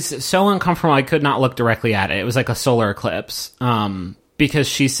 It is so uncomfortable I could not look directly at it. It was like a solar eclipse. Because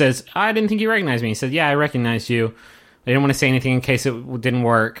she says, I didn't think you recognized me. He said, yeah, I recognized you. I didn't want to say anything in case it didn't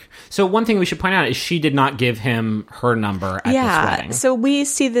work. So one thing we should point out is she did not give him her number at this wedding. So we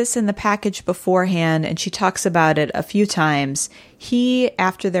see this in the package beforehand, and she talks about it a few times. He,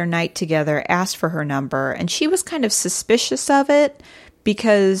 after their night together, asked for her number, and she was kind of suspicious of it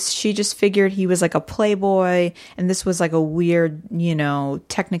because she just figured he was like a playboy, and this was like a weird,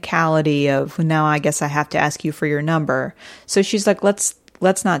 technicality of, now I guess I have to ask you for your number. So she's like, let's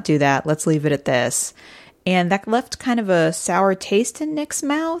not do that. Let's leave it at this. And that left kind of a sour taste in Nick's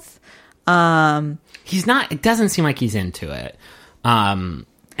mouth. It doesn't seem like he's into it.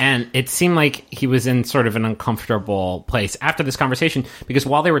 And it seemed like he was in sort of an uncomfortable place after this conversation, because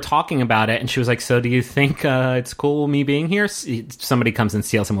while they were talking about it, and she was like, so do you think it's cool me being here? Somebody comes and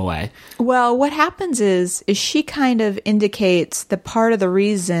steals him away. Well, what happens is she kind of indicates that part of the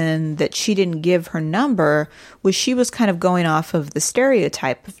reason that she didn't give her number was she was kind of going off of the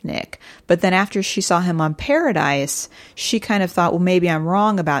stereotype of Nick. But then after she saw him on Paradise, she kind of thought, well, maybe I'm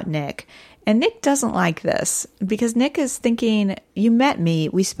wrong about Nick. And Nick doesn't like this because Nick is thinking, you met me,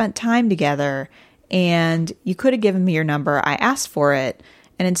 we spent time together, and you could have given me your number. I asked for it.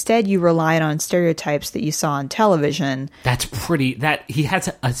 And instead you relied on stereotypes that you saw on television. He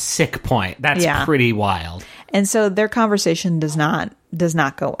has a sick point. That's Yeah. pretty wild. And so their conversation does not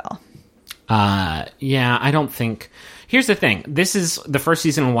go well. Yeah, I don't think... Here's the thing. This is the first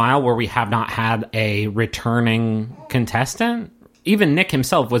season in a while where we have not had a returning contestant. Even Nick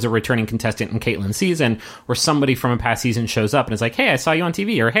himself was a returning contestant in Caitlin's season, where somebody from a past season shows up and is like, hey, I saw you on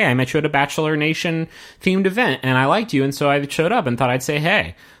TV, or hey, I met you at a Bachelor Nation themed event, and I liked you, and so I showed up and thought I'd say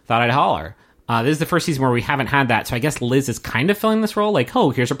hey, thought I'd holler. This is the first season where we haven't had that, so I guess Liz is kind of filling this role, like, oh,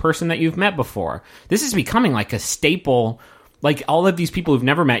 here's a person that you've met before. This is becoming like a staple. Like, all of these people who've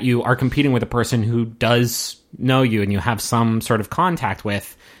never met you are competing with a person who does know you and you have some sort of contact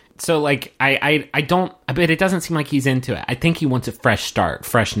with. So, like, I don't... But it doesn't seem like he's into it. I think he wants a fresh start,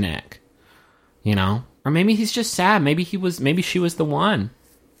 fresh Nick. You know? Or maybe he's just sad. Maybe she was the one.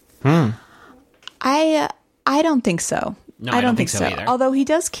 I don't think so. No, I don't think so either. Although he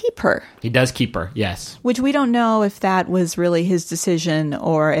does keep her. He does keep her, yes. Which we don't know if that was really his decision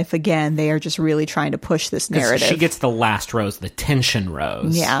or if, again, they are just really trying to push this narrative. She gets the last rose, the tension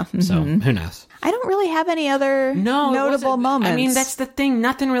rose. Yeah. Mm-hmm. So, who knows? I don't really have any other notable moments. I mean, that's the thing.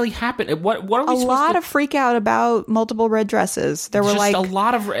 Nothing really happened. What are we supposed to... A lot of freak out about multiple red dresses. There were just like... a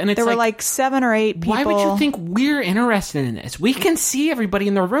lot of... And it's there were like 7 or 8 people. Why would you think we're interested in this? We can see everybody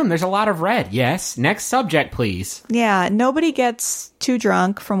in the room. There's a lot of red. Yes. Next subject, please. Yeah. Nobody gets too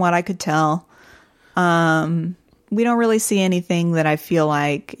drunk, from what I could tell. We don't really see anything that I feel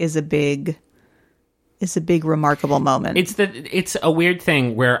like is a big remarkable moment. It's a weird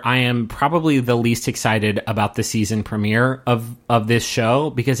thing where I am probably the least excited about the season premiere of this show,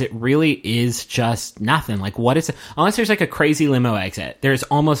 because it really is just nothing. Like, what is it? Unless there's like a crazy limo exit, there's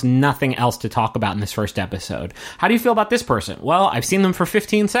almost nothing else to talk about in this first episode. How do you feel about this person? Well, I've seen them for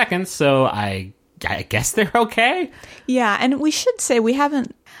 15 seconds, so I guess they're okay. Yeah, and we should say we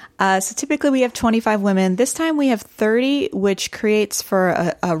haven't... so typically we have 25 women. This time we have 30, which creates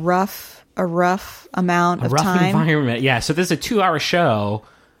for a rough amount of time. Environment. Yeah, so this is a 2-hour show,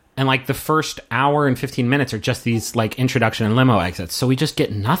 and like the first hour and 15 minutes are just these like introduction and limo exits. So we just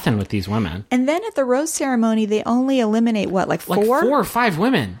get nothing with these women. And then at the rose ceremony, they only eliminate what, like 4? Like 4 or 5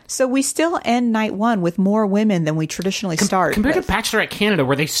 women. So we still end night 1 with more women than we traditionally start compared with. to Bachelorette Canada,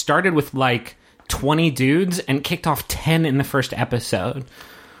 where they started with like 20 dudes and kicked off 10 in the first episode.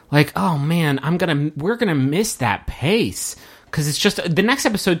 Like, oh man, we're gonna miss that pace. Because it's just the next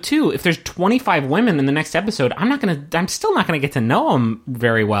episode too. If there's 25 women in the next episode, I'm still not gonna get to know them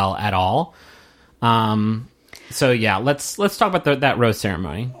very well at all. So yeah, let's talk about that rose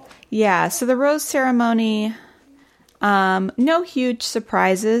ceremony. Yeah. So the rose ceremony, no huge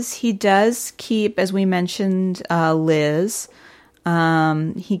surprises. He does keep, as we mentioned, Liz.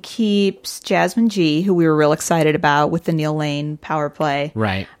 He keeps Jasmine G, who we were real excited about with the Neil Lane power play.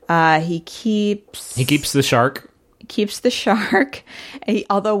 Right. He keeps the shark. Keeps the shark.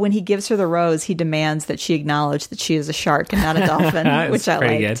 Although when he gives her the rose, he demands that she acknowledge that she is a shark and not a dolphin, which I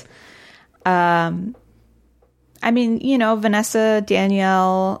liked. Good. I mean, you know, Vanessa,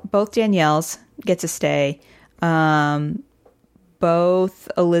 Danielle, both Danielles get to stay.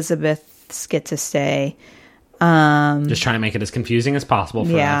 Both Elizabeths get to stay. Just trying to make it as confusing as possible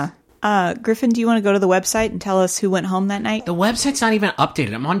for us. Griffin, do you want to go to the website and tell us who went home that night? The website's not even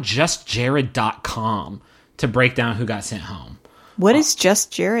updated. I'm on justjared.com to break down who got sent home. What is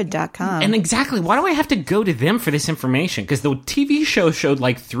justjared.com? And exactly, why do I have to go to them for this information? Because the TV show showed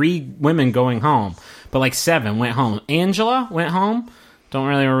like 3 women going home, but like 7 went home. Angela went home. Don't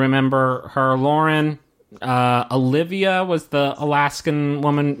really remember her. Lauren. Olivia was the Alaskan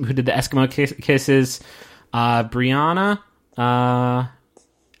woman who did the Eskimo kisses. Brianna.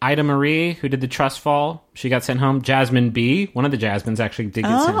 Ida Marie, who did the trust fall. She got sent home. Jasmine B. One of the Jasmines actually did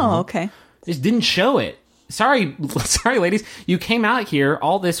get sent home. Oh, okay. Just didn't show it. Sorry, ladies. You came out here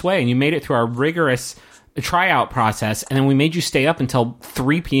all this way and you made it through our rigorous tryout process, and then we made you stay up until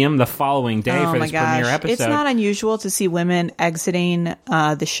 3 p.m. the following day for this premiere episode. It's not unusual to see women exiting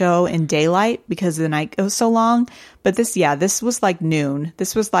the show in daylight because the night goes so long. But this was like noon.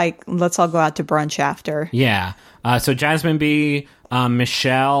 This was like, let's all go out to brunch after. Yeah. So Jasmine B.,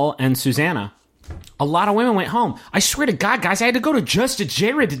 Michelle, and Susanna. A lot of women went home. I swear to God, guys, I had to go to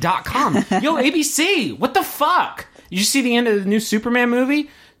justjared.com. Yo, ABC, what the fuck? Did you see the end of the new Superman movie?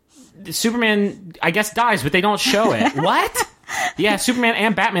 Superman, I guess, dies, but they don't show it. What? Yeah, Superman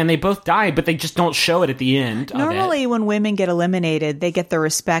and Batman, they both died, but they just don't show it at the end. Normally, when women get eliminated, they get the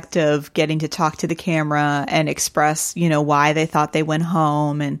respect of getting to talk to the camera and express, you know, why they thought they went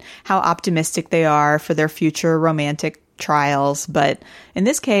home and how optimistic they are for their future romantic trials. But in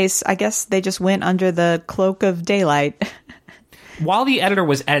this case, I guess they just went under the cloak of daylight. While the editor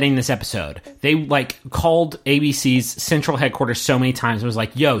was editing this episode, they like called ABC's central headquarters so many times. It was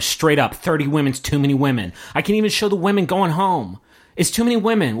like, yo, straight up, 30 women's too many women. I can even show the women going home. It's too many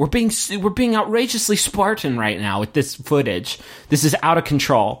women. We're being outrageously Spartan right now with this footage. This is out of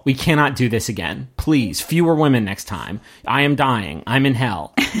control. We cannot do this again. Please, fewer women next time. I am dying. I'm in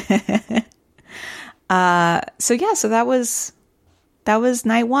hell. So that was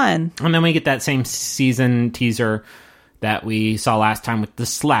night one. And then we get that same season teaser that we saw last time with the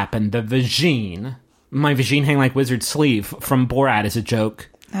slap and the vagine. My vagine hang like wizard's sleeve from Borat is a joke.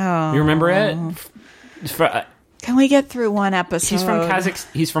 Oh, you remember it? Can we get through one episode?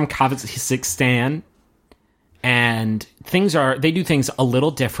 He's from Kazakhstan, and they do things a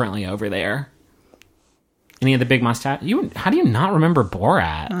little differently over there. Any of the big mustache? How do you not remember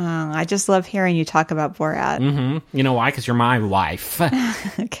Borat? Oh, I just love hearing you talk about Borat. Mm-hmm. You know why? Because you're my wife.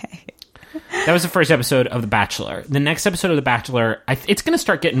 Okay. That was the first episode of The Bachelor. The next episode of The Bachelor, it's going to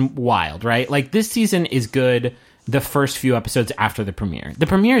start getting wild, right? Like, this season is good the first few episodes after the premiere. The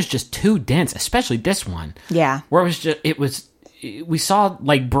premiere is just too dense, especially this one. Yeah. Where we saw,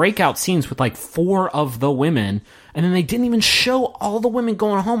 like, breakout scenes with, like, 4 of the women, and then they didn't even show all the women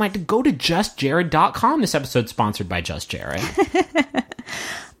going home. I had to go to JustJared.com. This episode's sponsored by Just Jared.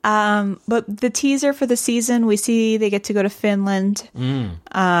 But the teaser for the season, we see they get to go to Finland.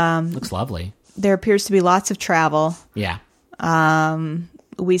 Looks lovely. There appears to be lots of travel. Yeah.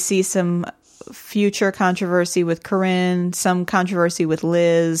 We see some future controversy with Corinne, some controversy with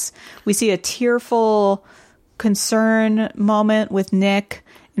Liz. We see a tearful concern moment with Nick,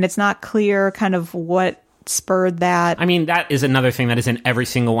 and it's not clear kind of what spurred that. I mean, that is another thing that is in every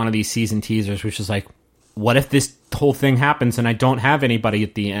single one of these season teasers, which is like, what if this whole thing happens and I don't have anybody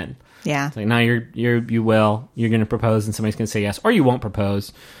at the end? Yeah. It's like, no, you will. You're going to propose and somebody's going to say yes, or you won't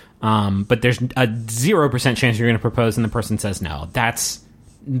propose. But there's a 0% chance you're going to propose and the person says no. That's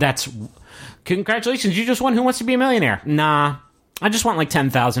congratulations. You just won Who Wants to Be a Millionaire? Nah, I just want like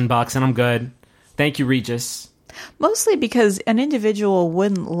 $10,000 and I'm good. Thank you, Regis. Mostly because an individual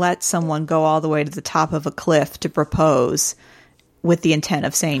wouldn't let someone go all the way to the top of a cliff to propose with the intent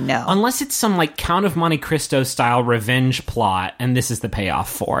of saying no. Unless it's some like Count of Monte Cristo style revenge plot, and this is the payoff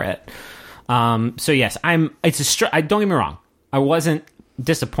for it. So yes, don't get me wrong. I wasn't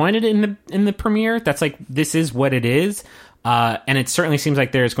disappointed in the premiere. That's like, this is what it is. And it certainly seems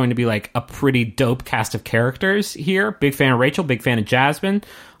like there's going to be like a pretty dope cast of characters here. Big fan of Rachel, big fan of Jasmine,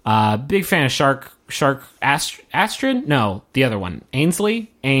 big fan of Shark Astrid? No, the other one.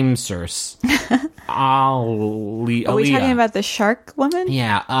 Amesurs. Are we talking about the shark woman?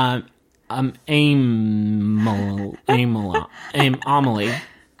 Yeah. Amelie.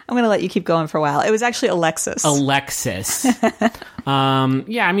 I'm going to let you keep going for a while. It was actually Alexis. Yeah,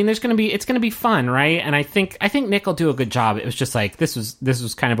 I mean, it's going to be fun, right? And I think Nick will do a good job. It was just like, this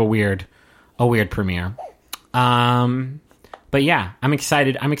was kind of a weird premiere. But yeah, I'm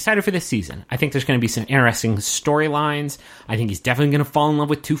excited. I'm excited for this season. I think there's going to be some interesting storylines. I think he's definitely going to fall in love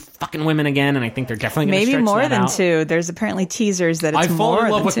with 2 fucking women again, and I think they're definitely going to maybe more than out. 2. There's apparently teasers that it's more than 2. I fall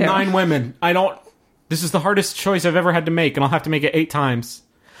in love with 9 women. This is the hardest choice I've ever had to make, and I'll have to make it 8 times.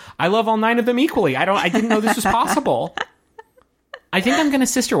 I love all 9 of them equally. I didn't know this was possible. I think I'm going to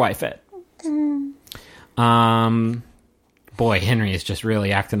sister wife it. Boy, Henry is just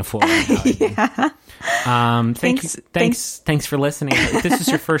really acting a fool right now. Yeah. Thanks for listening. If this is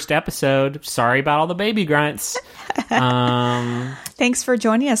your first episode, sorry about all the baby grunts. Thanks for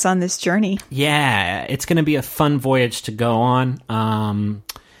joining us on this journey. Yeah, it's going to be a fun voyage to go on.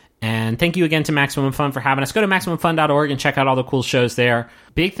 And thank you again to Maximum Fun for having us. Go to MaximumFun.org and check out all the cool shows there.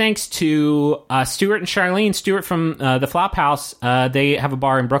 Big thanks to Stuart and Charlene. Stuart from the Flophouse. They have a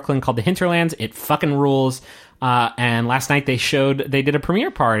bar in Brooklyn called the Hinterlands. It fucking rules. And last night they did a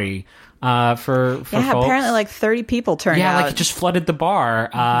premiere party for folks. Apparently like 30 people turned out. Yeah, like it just flooded the bar,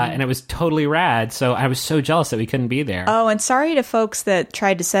 and it was totally rad. So I was so jealous that we couldn't be there. Oh, and sorry to folks that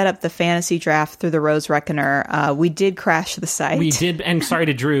tried to set up the fantasy draft through the Rose Reckoner. We did crash the site. We did, and sorry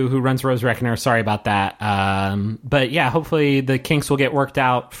to Drew, who runs Rose Reckoner. Sorry about that. But yeah, hopefully the kinks will get worked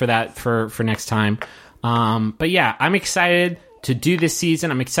out for that for next time. But yeah, I'm excited to do this season.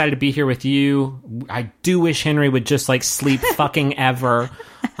 I'm excited to be here with you. I do wish Henry would just like sleep fucking ever.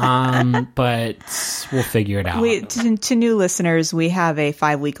 But we'll figure it out. To new listeners, we have a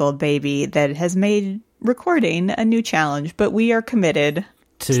 5-week-old baby that has made recording a new challenge, but we are committed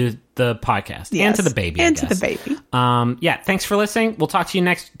to the podcast and to the baby. And to the baby. Yeah, thanks for listening. We'll talk to you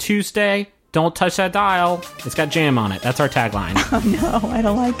next Tuesday. Don't touch that dial. It's got jam on it. That's our tagline. Oh no, I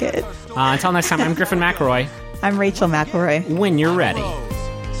don't like it. Until next time, I'm Griffin McElroy. I'm Rachel McElroy. When you're ready.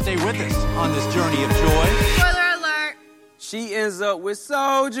 Stay with us on this journey of joy. Spoiler alert. She ends up with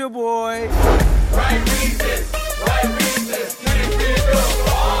Soldier Boy. Right reasons, right reasons. Can't be a girl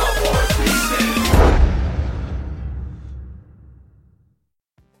for all 4 seasons.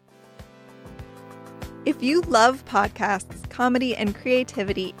 If you love podcasts, comedy, and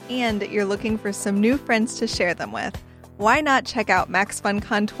creativity, and you're looking for some new friends to share them with, why not check out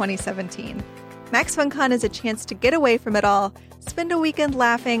MaxFunCon 2017? MaxFunCon is a chance to get away from it all, spend a weekend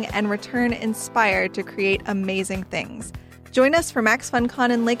laughing, and return inspired to create amazing things. Join us for MaxFunCon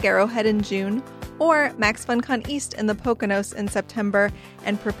in Lake Arrowhead in June, or MaxFunCon East in the Poconos in September,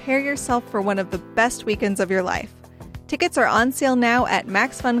 and prepare yourself for one of the best weekends of your life. Tickets are on sale now at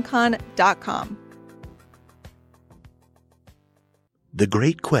maxfuncon.com. The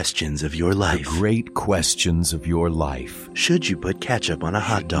great questions of your life. The great questions of your life. Should you put ketchup on a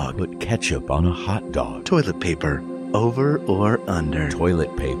hot dog? Put ketchup on a hot dog. Toilet paper, over or under?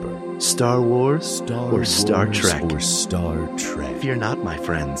 Toilet paper. Star Wars or Star Trek? Or Star Trek. Fear not, my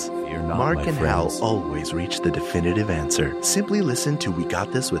friends. Fear not, Mark my and friends. Hal always reach the definitive answer. Simply listen to We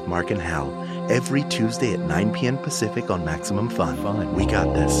Got This with Mark and Hal every Tuesday at 9 p.m. Pacific on Maximum Fun. We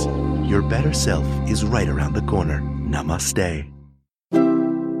got this. Your better self is right around the corner. Namaste.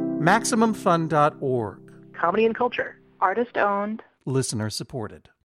 MaximumFun.org. Comedy and culture. Artist owned. Listener supported.